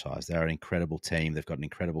franchise. They're an incredible team. They've got an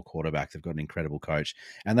incredible quarterback. They've got an incredible coach,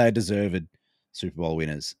 and they are deserved Super Bowl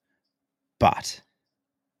winners. But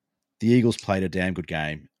the Eagles played a damn good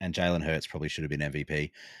game, and Jalen Hurts probably should have been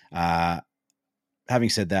MVP. Having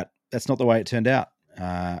said that, that's not the way it turned out,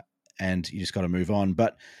 and you just got to move on.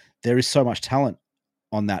 But there is so much talent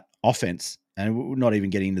on that offense, and we're not even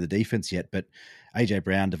getting into the defense yet, but AJ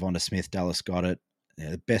Brown, Devonta Smith, Dallas Goedert,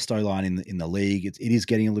 the best O-line in the league. It is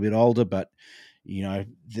getting a little bit older, but you know,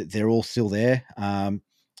 they're all still there. They're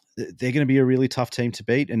going to be a really tough team to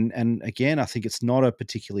beat. And again, I think it's not a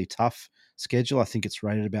particularly tough schedule. I think it's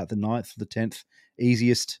rated about the 9th or the 10th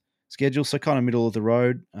easiest schedule. So kind of middle of the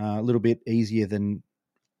road, a little bit easier than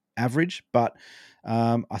average, but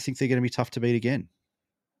I think they're going to be tough to beat again.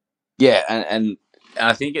 Yeah. And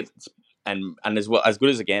I think it's, and as well, as good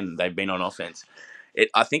as again, they've been on offense.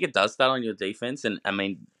 I think it does start on your defense. And I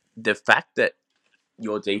mean, the fact that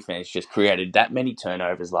your defense just created that many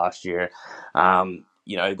turnovers last year,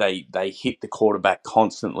 you know, they hit the quarterback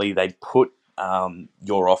constantly. They put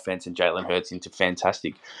your offense and Jalen Hurts into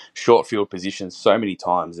fantastic short field positions so many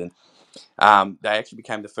times. And they actually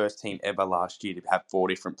became the first team ever last year to have 4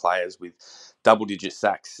 different players with double-digit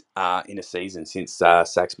sacks in a season since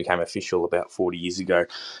sacks became official about 40 years ago.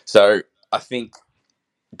 So I think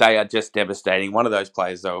they are just devastating. One of those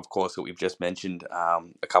players, though, of course, that we've just mentioned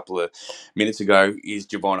a couple of minutes ago is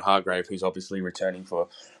Javon Hargrave, who's obviously returning for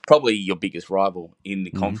probably your biggest rival in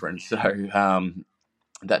the conference. So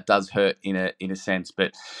that does hurt in a sense,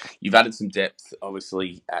 but you've added some depth,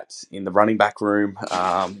 obviously, in the running back room,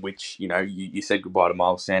 which, you know, you said goodbye to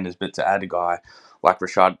Miles Sanders, but to add a guy like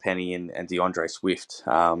Rashad Penny and DeAndre Swift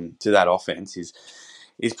to that offense is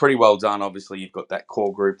pretty well done. Obviously, you've got that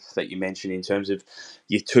core group that you mentioned in terms of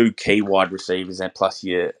your 2 key wide receivers and plus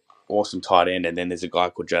your awesome tight end, and then there's a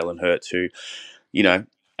guy called Jalen Hurts who, you know,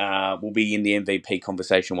 will be in the MVP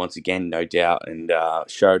conversation once again, no doubt, and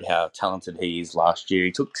showed how talented he is last year.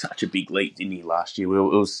 He took such a big leap, didn't he, last year?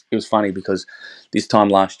 It was funny because this time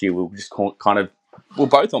last year we were just we're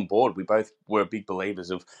both on board. We both were big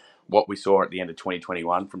believers of what we saw at the end of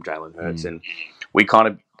 2021 from Jalen Hurts, and we kind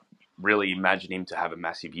of really imagined him to have a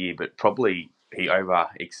massive year, but probably he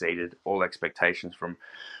over-exceeded all expectations from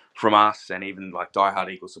us and even like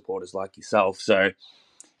diehard Eagles supporters like yourself. So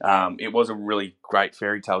it was a really great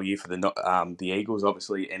fairy tale year for the Eagles.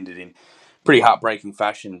 Obviously, it ended in pretty heartbreaking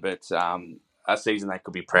fashion, but a season they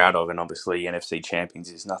could be proud of, and obviously NFC champions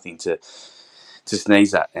is nothing to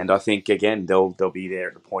sneeze at. And I think again they'll be there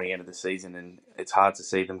at the pointy end of the season, and it's hard to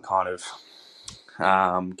see them kind of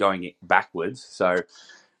going backwards. So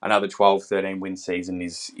another 12-13 win season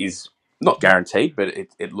is not guaranteed, but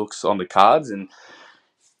it looks on the cards, and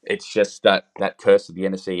it's just that curse of the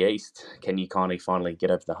NFC East. Can you kind of finally get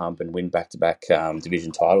over the hump and win back-to-back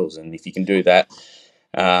division titles? And if you can do that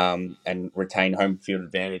and retain home field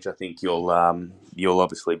advantage, I think you'll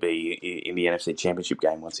obviously be in the NFC Championship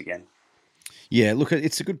game once again. Yeah, look,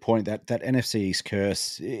 it's a good point that NFC East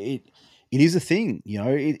curse. It is a thing, you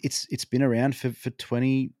know. It's been around for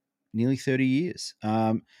 20, nearly 30 years.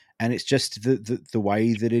 And it's just the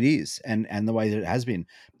way that it is and the way that it has been.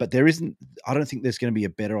 But I don't think there's going to be a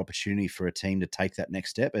better opportunity for a team to take that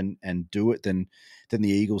next step and do it than the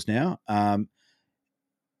Eagles now.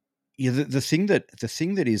 Yeah, the thing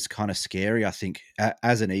that is kind of scary, I think,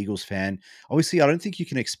 as an Eagles fan, obviously, I don't think you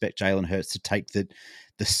can expect Jalen Hurts to take the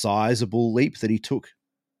sizable leap that he took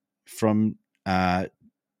from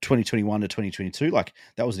 2021 to 2022, like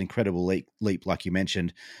that was an incredible leap, like you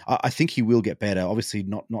mentioned. I think he will get better. Obviously,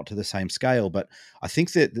 not to the same scale, but I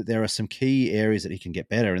think that there are some key areas that he can get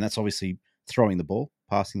better, and that's obviously throwing the ball,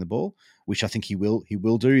 passing the ball, which I think he will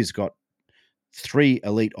do. He's got 3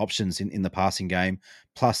 elite options in the passing game,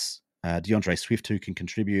 plus DeAndre Swift, who can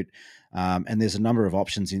contribute. And there's a number of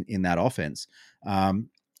options in that offense.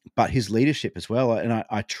 But his leadership as well. And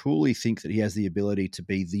I truly think that he has the ability to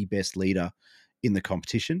be the best leader in the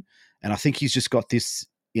competition. And I think he's just got this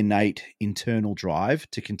innate internal drive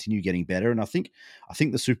to continue getting better. And I think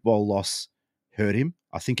the Super Bowl loss hurt him.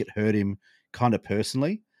 I think it hurt him kind of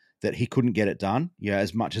personally, that he couldn't get it done. Yeah,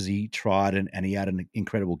 as much as he tried and he had an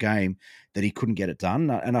incredible game, that he couldn't get it done.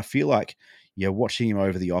 And I feel like, watching him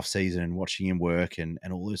over the offseason and watching him work and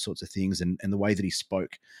all those sorts of things, and the way that he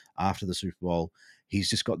spoke after the Super Bowl, he's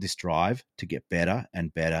just got this drive to get better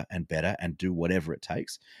and better and better and do whatever it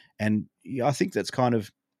takes. And I think that's kind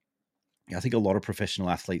of, I think a lot of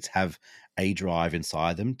professional athletes have a drive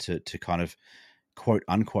inside them to kind of quote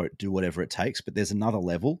unquote do whatever it takes, but there's another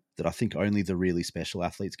level that I think only the really special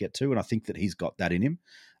athletes get to, and I think that he's got that in him.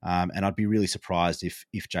 And I'd be really surprised if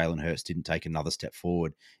Jalen Hurts didn't take another step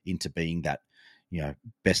forward into being that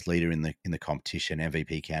best leader in the competition,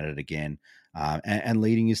 MVP candidate again, and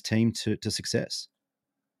leading his team to success.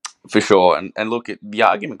 For sure, and look, the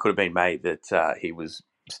argument could have been made that he was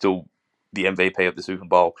still the MVP of the Super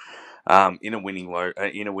Bowl in a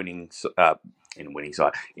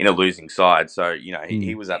losing side. So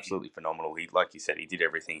he was absolutely phenomenal. He, like you said, he did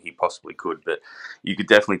everything he possibly could. But you could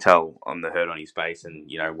definitely tell on the hurt on his face and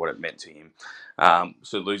what it meant to him.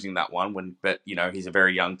 So losing that one, but he's a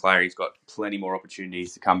very young player. He's got plenty more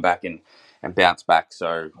opportunities to come back and bounce back.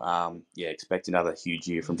 So expect another huge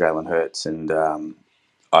year from Jalen Hurts, and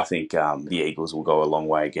I think the Eagles will go a long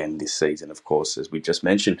way again this season, of course, as we just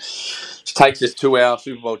mentioned. Which takes us to our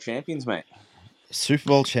Super Bowl champions, mate. Super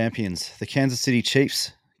Bowl champions, the Kansas City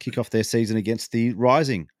Chiefs, kick off their season against the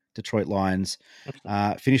rising Detroit Lions.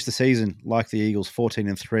 Finish the season like the Eagles,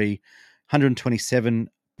 14-3, 127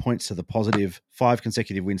 points to the positive, 5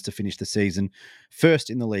 consecutive wins to finish the season. First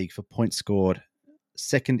in the league for points scored,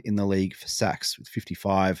 second in the league for sacks with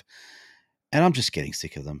 55. And I'm just getting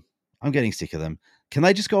sick of them. Can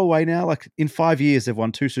they just go away now? Like, in 5 years, they've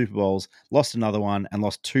won 2 Super Bowls, lost another one, and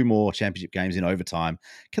lost 2 more championship games in overtime.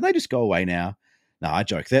 Can they just go away now? No, I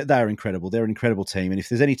joke. They're incredible. They're an incredible team. And if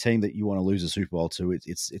there's any team that you want to lose a Super Bowl to,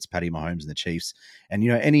 it's Patty Mahomes and the Chiefs. And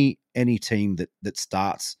any team that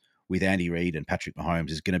starts with Andy Reid and Patrick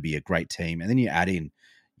Mahomes is going to be a great team. And then you add in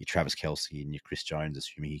your Travis Kelce and your Chris Jones,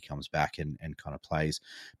 assuming he comes back and kind of plays.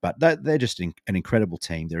 But they're just an incredible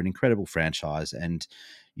team. They're an incredible franchise, and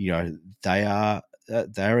they're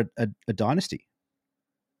a dynasty.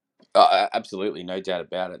 Absolutely, no doubt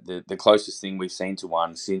about it. The closest thing we've seen to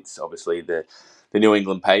one since, obviously, the New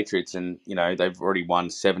England Patriots, and they've already won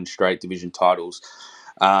 7 straight division titles,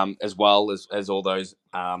 as well as all those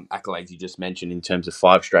accolades you just mentioned in terms of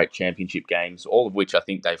 5 straight championship games, all of which I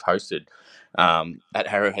think they've hosted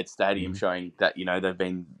at Arrowhead Stadium, showing that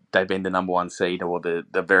they've been the number 1 seed, or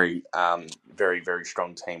the very very, very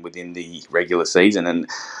strong team within the regular season. And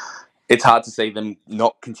it's hard to see them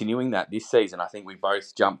not continuing that this season. I think we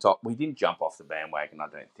both jumped off. We didn't jump off the bandwagon, I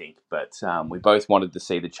don't think, but we both wanted to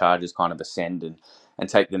see the Chargers kind of ascend and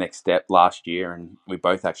take the next step last year. And we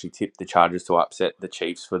both actually tipped the Chargers to upset the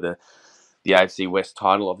Chiefs for the AFC West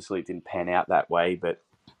title. Obviously, it didn't pan out that way, but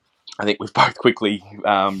I think we've both quickly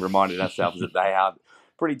reminded ourselves that they are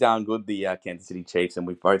pretty darn good, the Kansas City Chiefs, and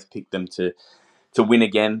we've both picked them to win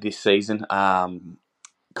again this season.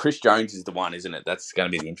 Chris Jones is the one, isn't it? That's going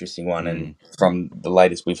to be the interesting one. And from the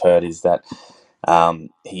latest we've heard is that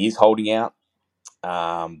he is holding out.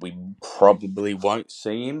 We probably won't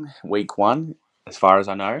see him week 1, as far as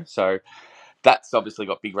I know. So that's obviously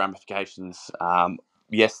got big ramifications.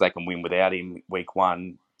 Yes, they can win without him week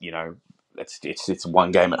 1. It's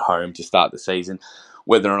one game at home to start the season.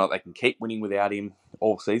 Whether or not they can keep winning without him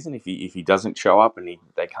all season, if he doesn't show up and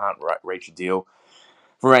they can't reach a deal,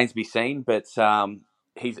 remains to be seen. But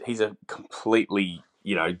he's a completely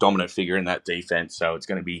dominant figure in that defense, so it's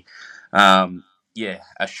going to be a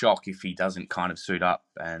shock if he doesn't kind of suit up,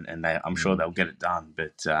 and I'm sure they'll get it done.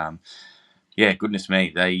 But goodness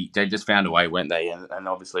me, they just found a way, weren't they? And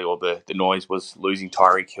obviously all the noise was losing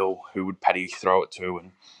Tyreek Hill. Who would Patty throw it to,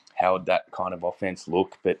 and how would that kind of offense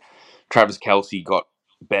look? But Travis Kelce got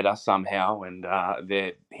better somehow, and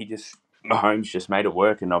Mahomes just made it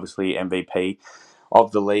work, and obviously MVP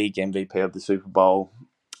of the league, MVP of the Super Bowl.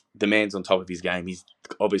 The man's on top of his game. He's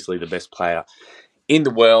obviously the best player in the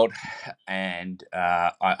world, and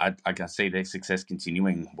I can see their success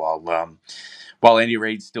continuing while Andy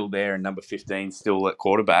Reid's still there and number 15 still at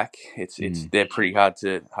quarterback. They're pretty hard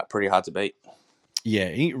to beat.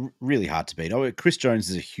 Yeah, really hard to beat. Oh, Chris Jones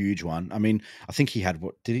is a huge one. I mean, I think he had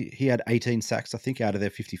he had 18 sacks, I think, out of their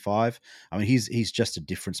 55. I mean, he's just a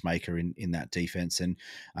difference maker in that defense. And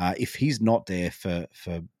if he's not there for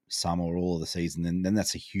some or all of the season, then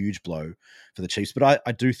that's a huge blow for the Chiefs. But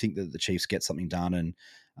I do think that the Chiefs get something done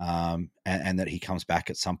and that he comes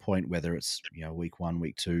back at some point, whether it's week 1,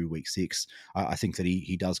 week 2, week 6. I think that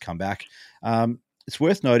he does come back. It's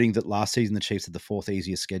worth noting that last season the Chiefs had the 4th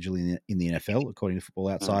easiest schedule in the NFL, according to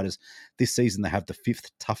Football Outsiders. This season they have the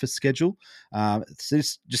 5th toughest schedule. So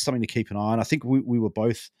it's just something to keep an eye on. I think we were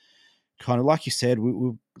both kind of, like you said, we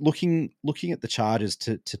were looking at the Chargers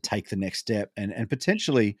to take the next step and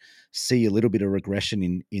potentially see a little bit of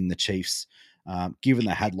regression in the Chiefs, given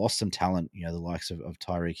they had lost some talent, the likes of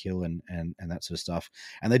Tyreek Hill and that sort of stuff.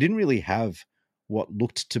 And they didn't really have what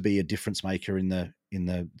looked to be a difference maker in the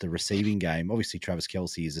receiving game. Obviously, Travis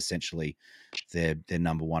Kelce is essentially their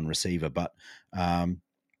number one receiver, but Mahomes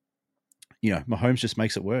just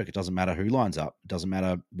makes it work. It doesn't matter who lines up. It doesn't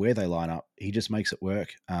matter where they line up. He just makes it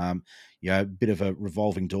work. A bit of a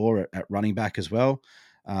revolving door at running back as well.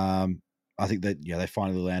 I think that they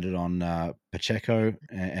finally landed on Pacheco,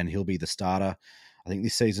 and he'll be the starter, I think,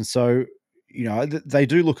 this season. So they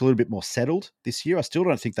do look a little bit more settled this year. I still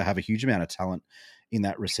don't think they have a huge amount of talent in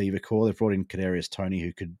that receiver core. They've brought in Kadarius Toney,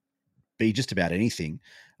 who could be just about anything.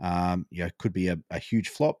 Could be a huge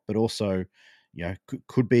flop, but also,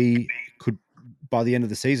 could by the end of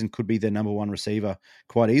the season could be their number one receiver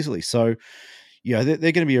quite easily. So, they're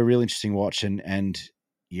going to be a real interesting watch. And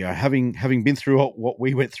having been through what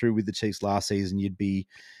we went through with the Chiefs last season, you'd be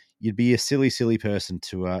a silly person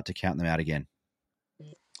to count them out again.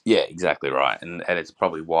 Yeah, exactly right, and it's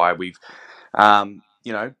probably why we've,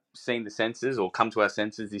 seen the senses or come to our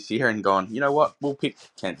senses this year and gone, you know what, we'll pick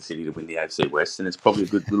Kansas City to win the AFC West, and it's probably a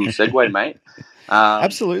good little segue, mate.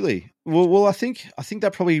 Absolutely. Well, I think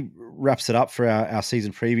that probably wraps it up for our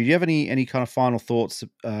season preview. Do you have any kind of final thoughts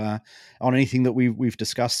on anything that we've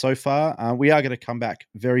discussed so far? We are going to come back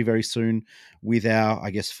very, very soon with our, I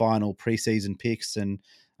guess, final preseason picks and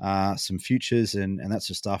some futures and that sort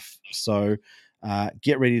of stuff. So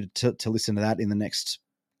get ready to listen to that in the next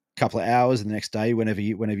couple of hours and the next day, whenever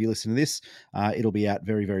you listen to this. It'll be out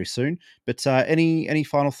very, very soon. But any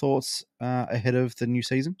final thoughts ahead of the new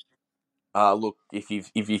season? Look, if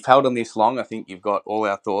you've held on this long, I think you've got all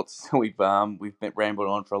our thoughts. We've been rambling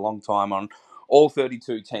on for a long time on all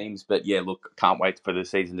 32 teams, but yeah, look, can't wait for the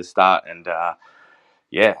season to start. And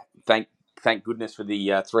thank goodness for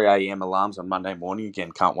the 3 a.m. alarms on Monday morning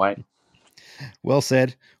again. Can't wait. Well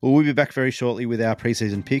said. Well, we'll be back very shortly with our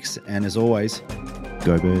preseason picks, and as always,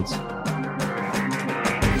 go Birds.